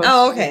you're supposed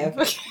Oh, to okay.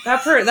 do.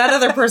 Okay. That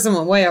other person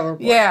went way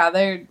overboard. Yeah,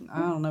 I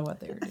don't know what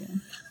they were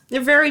doing.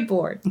 They're very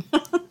bored.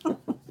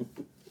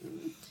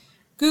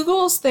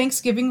 Google's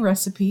Thanksgiving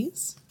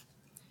recipes.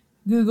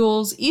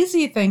 Google's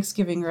easy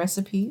Thanksgiving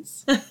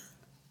recipes.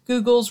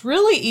 Google's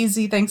really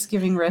easy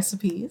Thanksgiving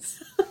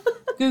recipes.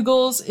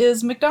 Google's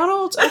is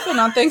McDonald's open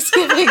on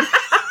Thanksgiving?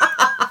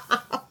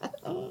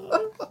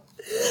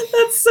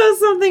 That's so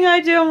something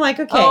I do. I'm like,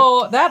 okay.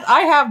 Oh, that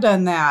I have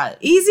done that.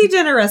 Easy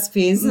dinner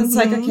recipes. It's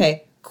like,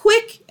 okay,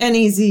 quick and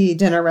easy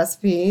dinner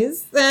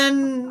recipes.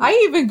 Then I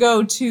even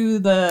go to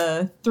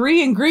the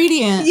 3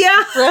 ingredient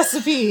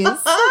recipes.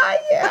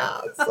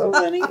 yeah, so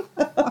funny.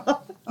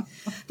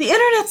 The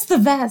internet's the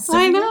best.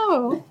 I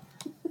know.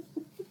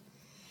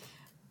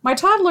 My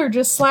toddler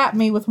just slapped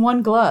me with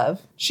one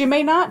glove. She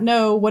may not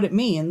know what it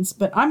means,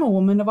 but I'm a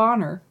woman of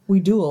honor. We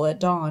duel at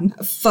dawn.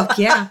 Fuck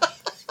yeah.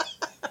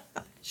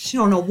 She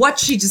don't know what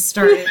she just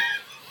started.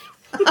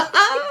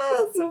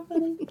 So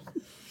funny.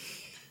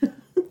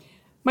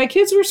 My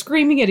kids were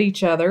screaming at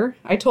each other.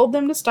 I told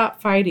them to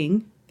stop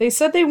fighting. They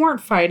said they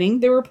weren't fighting.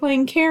 They were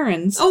playing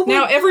Karens. Oh my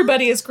now God.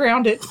 everybody is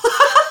grounded.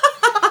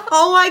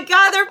 Oh my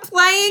God, they're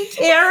playing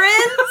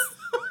Karens?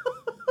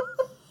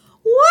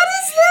 What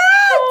is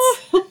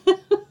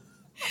that?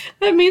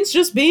 That means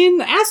just being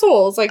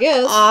assholes, I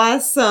guess.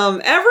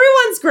 Awesome.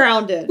 Everyone's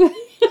grounded.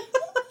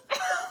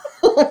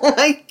 Oh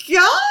my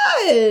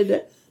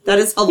God. That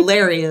is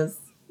hilarious.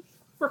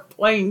 We're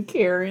playing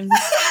Karens.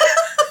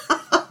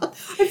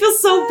 I feel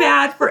so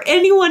bad for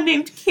anyone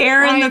named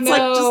Karen I that's know.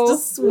 like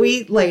just a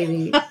sweet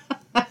lady.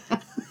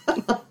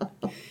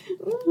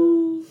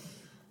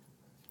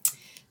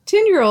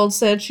 10-year-old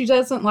said she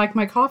doesn't like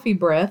my coffee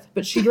breath,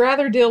 but she'd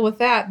rather deal with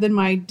that than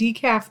my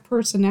decaf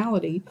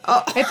personality.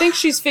 Oh. I think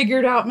she's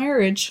figured out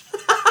marriage.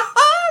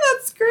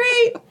 That's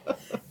great.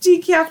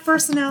 Decaf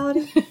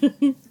personality.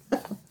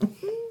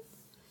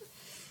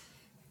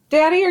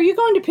 Daddy, are you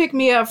going to pick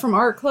me up from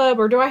art club,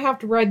 or do I have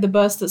to ride the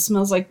bus that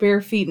smells like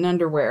bare feet and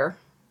underwear?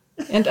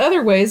 And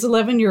other ways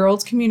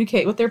 11-year-olds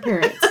communicate with their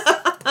parents.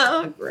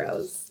 Oh,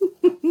 gross.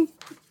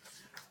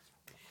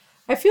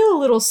 I feel a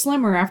little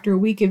slimmer after a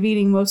week of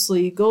eating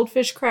mostly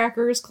goldfish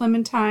crackers,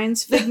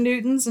 clementines, fig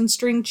Newtons, and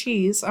string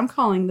cheese. I'm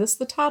calling this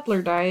the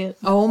toddler diet.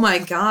 Oh my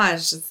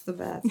gosh, it's the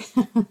best.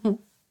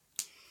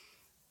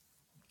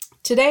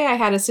 Today I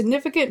had a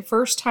significant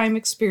first-time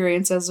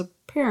experience as a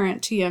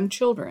parent to young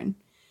children.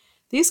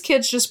 These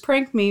kids just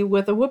pranked me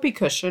with a whoopee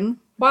cushion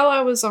while I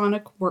was on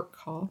a work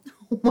call.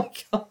 Oh my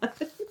God.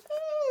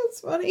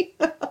 That's funny.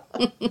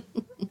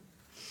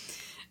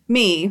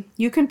 Me,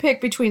 you can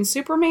pick between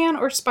Superman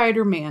or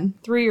Spider-Man.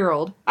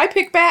 3-year-old. I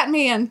pick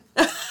Batman.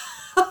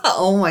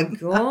 Oh my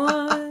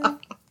God.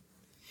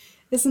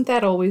 Isn't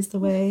that always the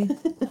way?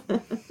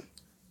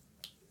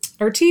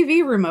 Our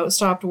TV remote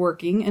stopped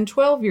working, and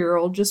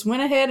 12-year-old just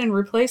went ahead and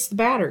replaced the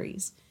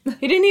batteries.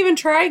 He didn't even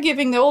try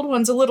giving the old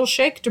ones a little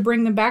shake to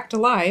bring them back to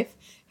life.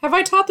 Have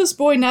I taught this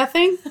boy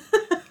nothing?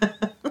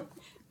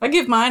 I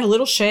give mine a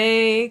little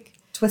shake.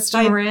 Twist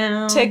them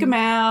around. Take them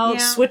out. Yeah.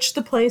 Switch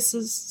the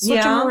places.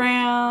 Switch them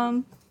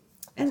around.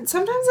 And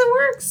sometimes it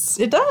works.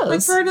 It does.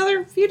 Like for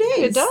another few days.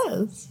 It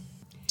does.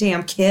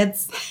 Damn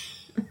kids.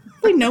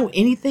 They know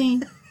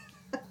anything.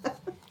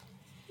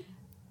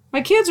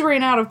 My kids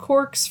ran out of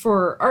corks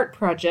for art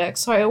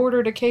projects, so I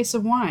ordered a case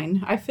of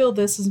wine. I feel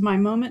this is my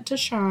moment to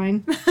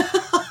shine.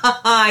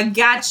 I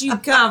got you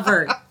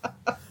covered.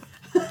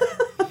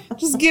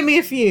 Just give me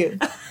a few.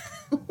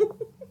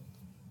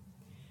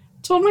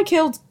 Told my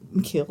Killed.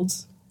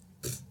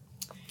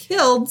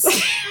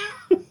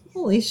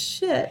 Holy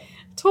shit.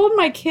 Told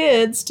my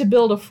kids to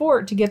build a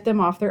fort to get them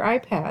off their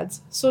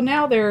iPads. So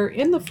now they're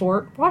in the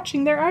fort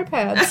watching their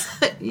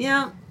iPads.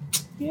 Yeah.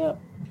 Yep.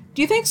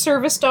 Do you think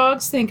service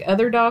dogs think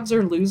other dogs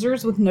are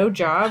losers with no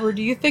job, or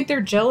do you think they're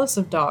jealous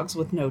of dogs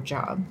with no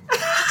job?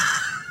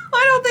 I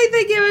don't think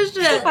they give a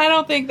shit. I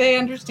don't think they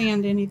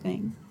understand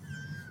anything.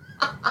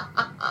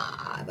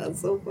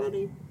 That's so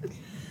funny.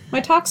 My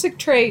toxic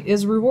trait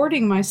is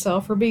rewarding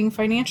myself for being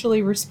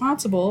financially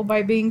responsible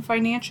by being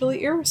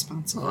financially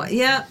irresponsible. Oh,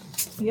 yeah.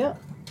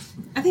 Yep,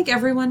 I think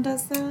everyone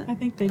does that. I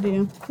think they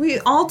do. We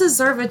all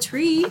deserve a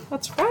treat.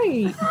 That's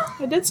right.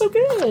 I did so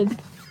good.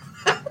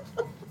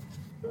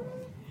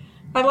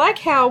 I like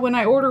how when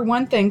I order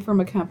one thing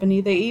from a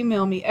company, they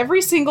email me every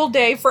single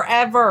day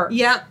forever.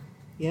 Yep.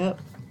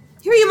 Yep.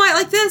 Here, you might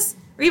like this.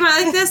 Or you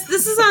might like this.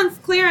 This is on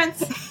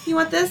clearance. You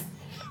want this?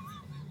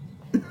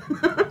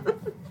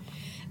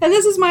 And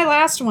this is my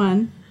last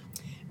one.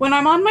 When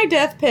I'm on my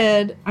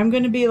deathbed, I'm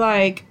going to be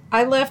like,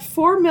 I left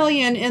 $4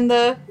 million in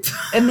the...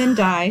 and then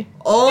die.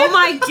 Oh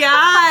my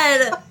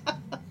God.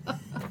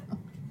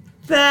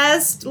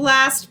 Best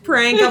last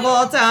prank of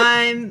all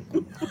time.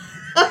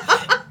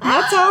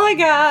 That's all I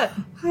got.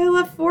 I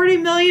left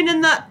 $40 million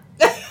in the...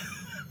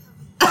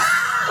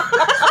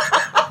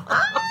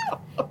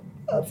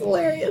 That's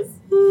hilarious.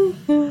 All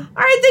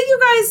right, thank you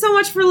guys so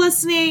much for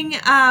listening.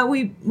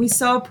 We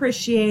so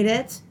appreciate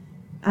it.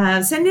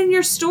 Send in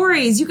your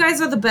stories. You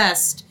guys are the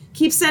best.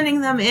 Keep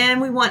sending them in.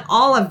 We want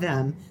all of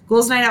them.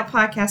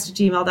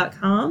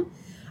 goalsnightoutpodcast@gmail.com.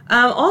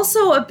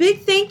 Also, a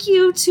big thank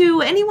you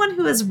to anyone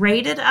who has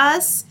rated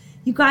us.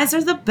 You guys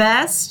are the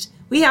best.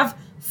 We have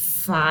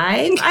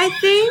 5, I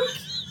think.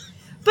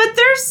 But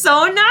they're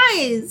so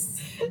nice.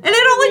 And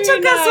it only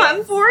Very took us,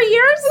 nice. 4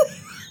 years?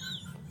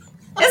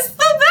 It's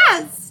the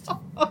best.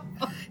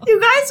 You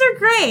guys are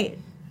great.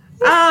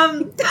 So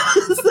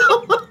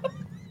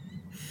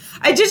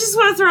I just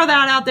want to throw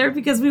that out there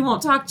because we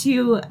won't talk to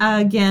you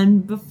again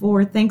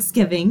before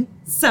Thanksgiving.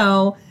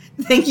 So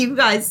thank you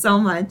guys so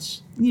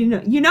much. You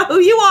know who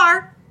you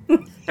are.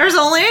 There's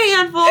only a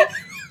handful.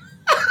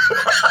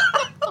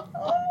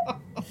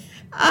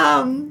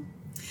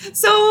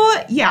 So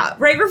yeah,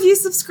 rate, review,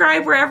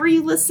 subscribe wherever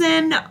you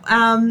listen.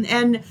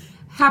 And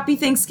happy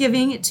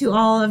Thanksgiving to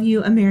all of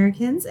you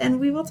Americans. And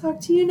we will talk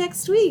to you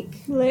next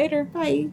week. Later. Bye.